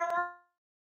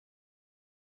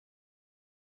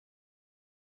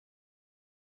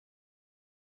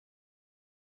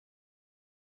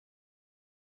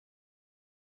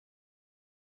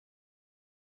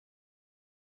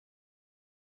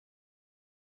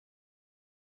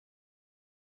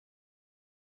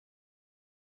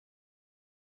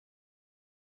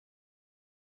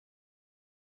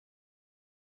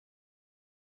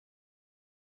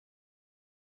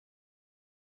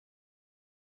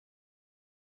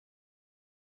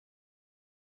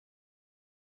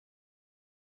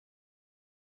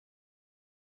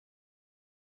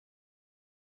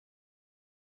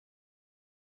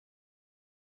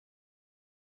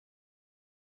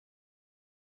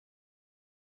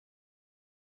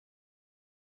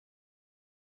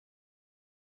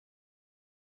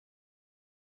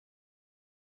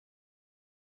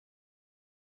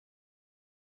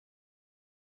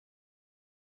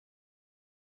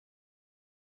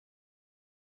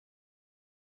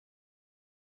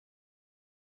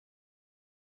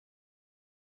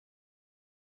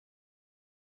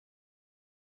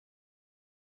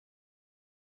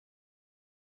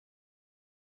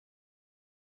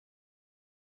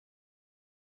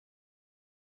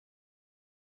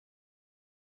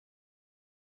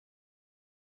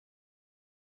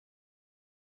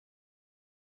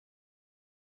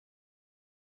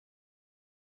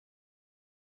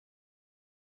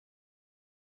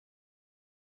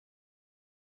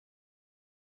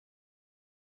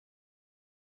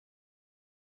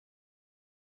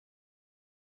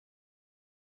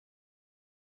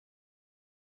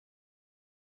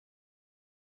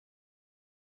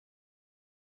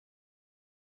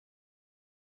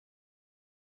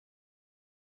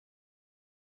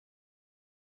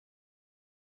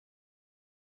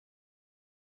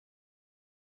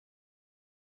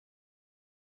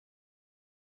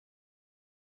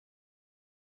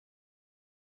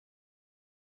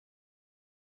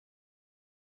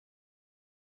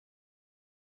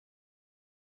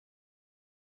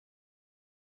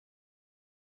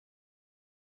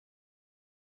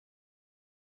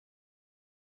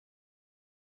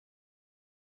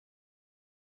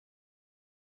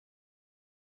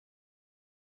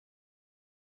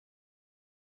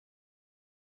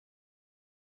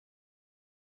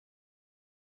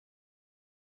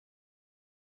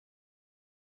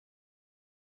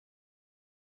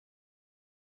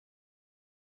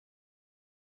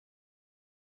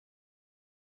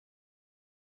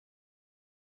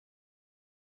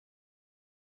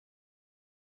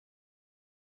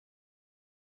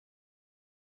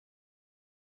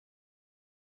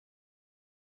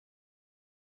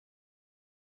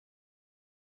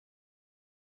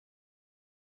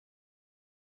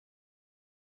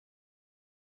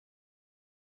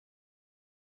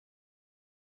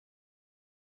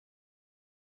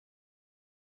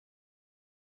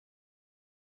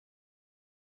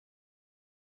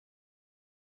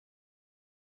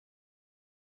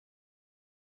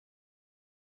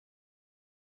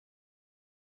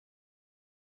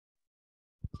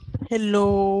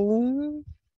 Hello.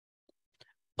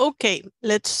 Okay,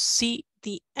 let's see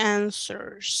the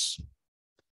answers.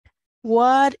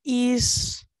 What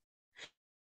is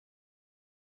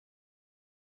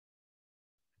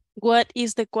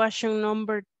the question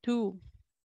number 2,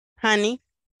 honey?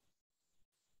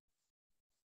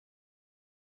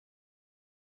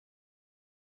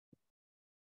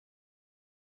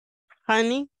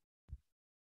 Honey,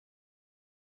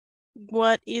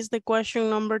 what is the question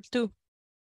number 2?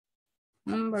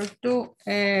 Number 2,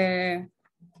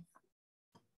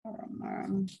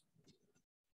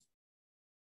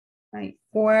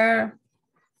 where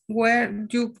when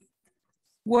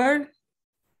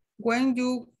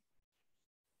you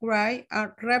write a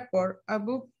report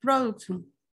about production.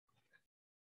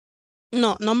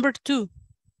 No, number 2.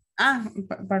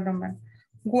 Pardon.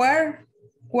 Where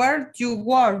you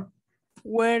work?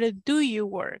 Where do you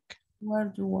work?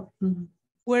 Where you work?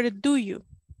 Where do you?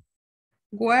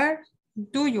 Where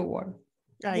do you work?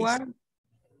 Where?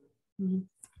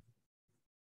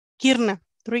 Kirna,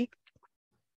 3.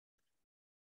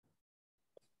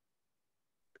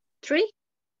 3?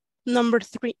 Number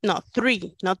 3. No,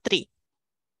 3, not 3.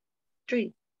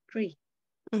 3.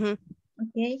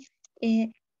 Okay.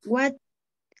 What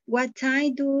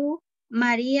time do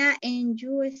Maria and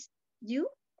you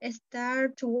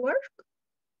start to work?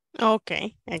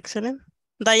 Okay, excellent.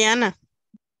 Diana.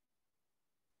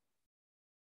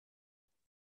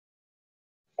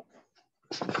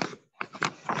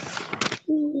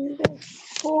 Number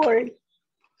 4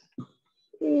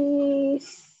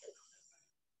 is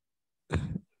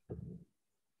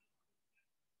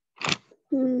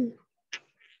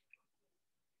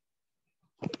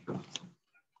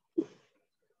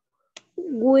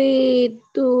we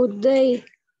today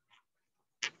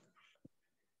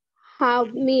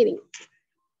have meeting.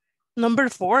 Number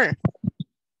 4.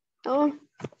 Oh.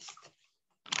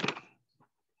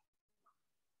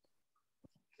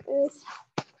 Es...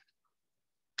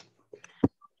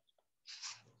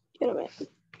 Quiero ver.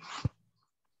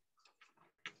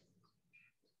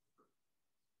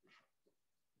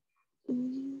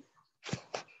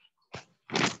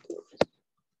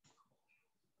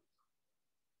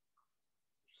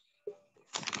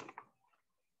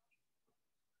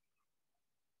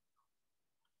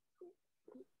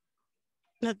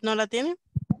 ¿No la tiene?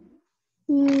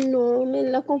 No, me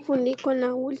la confundí con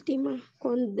la última,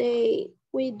 con they,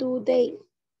 we do they.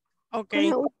 Ok.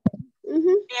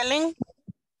 Ellen.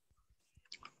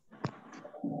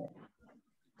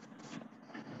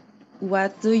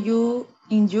 What do you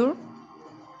endure?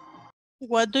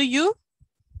 What do you?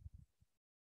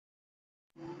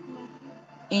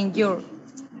 Endure.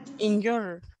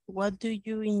 Endure. What do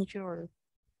you endure?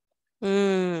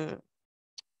 Karen.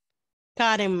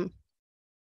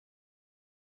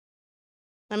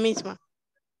 La misma.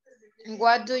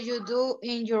 What do you do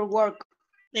in your work?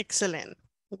 Excellent.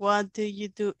 What do you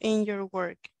do in your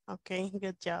work? Okay,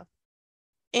 good job.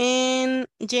 And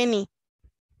Jenny.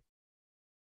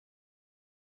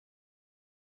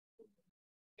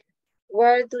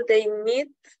 Where do they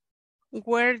meet?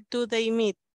 Where do they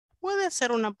meet? Puede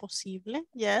ser una posible.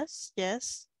 Yes,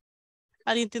 yes.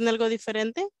 ¿Alguien tiene algo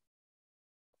diferente?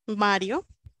 Mario.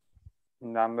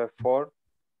 Number 4.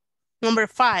 Number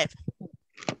 5.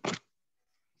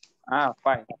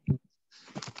 5.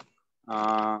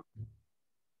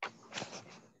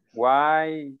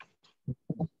 Why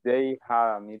they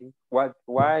have a meeting?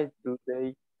 Why do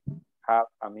they have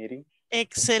a meeting?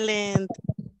 Excelente.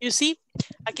 You see,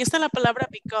 aquí está la palabra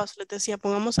because. Les decía,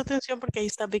 pongamos atención porque ahí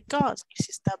está because. Y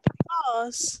si está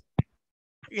because,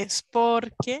 es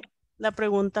porque la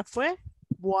pregunta fue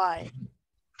why.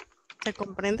 ¿Se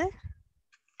comprende?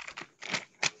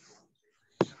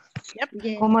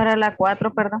 Yep. ¿Cómo era la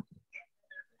 4, perdón?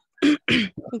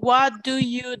 What do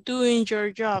you do in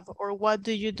your job? Or what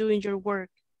do you do in your work?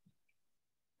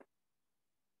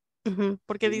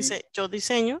 Porque dice, yo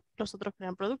diseño, los otros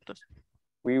crean productos.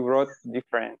 We wrote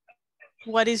different.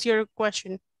 What is your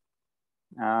question?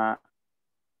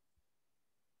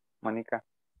 Mónica.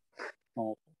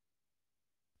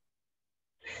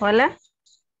 Hola.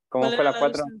 ¿Cómo fue la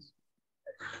 4?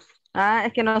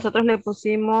 Es que nosotros le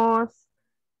pusimos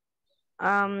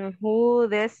who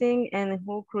design and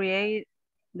who create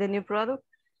the new product.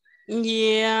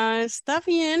 Yeah, está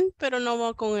bien, pero no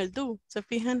va con el do. ¿Se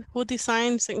fijan? Who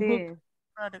designs and who creates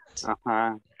products.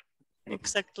 Ajá.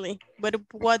 Exactly. But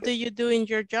what do you do in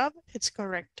your job? It's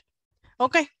correct.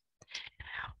 Okay.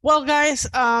 Well, guys,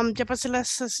 ya pasé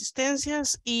las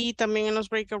asistencias y también en los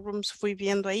breakout rooms fui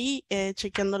viendo ahí,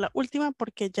 chequeando la última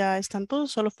porque ya están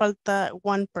todos. Solo falta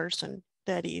one person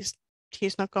that is,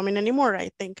 he's not coming anymore,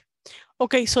 I think.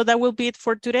 Okay, so that will be it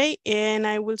for today and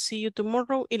I will see you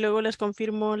tomorrow y luego les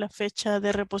confirmo la fecha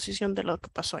de reposición de lo que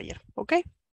pasó ayer. Okay.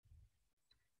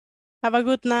 Have a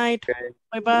good night. Okay.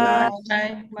 Bye bye.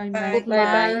 Bye. Bye. Bye.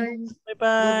 Bye. Bye bye.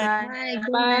 Bye.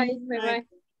 Bye. Bye.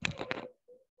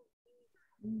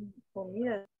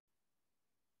 Comida.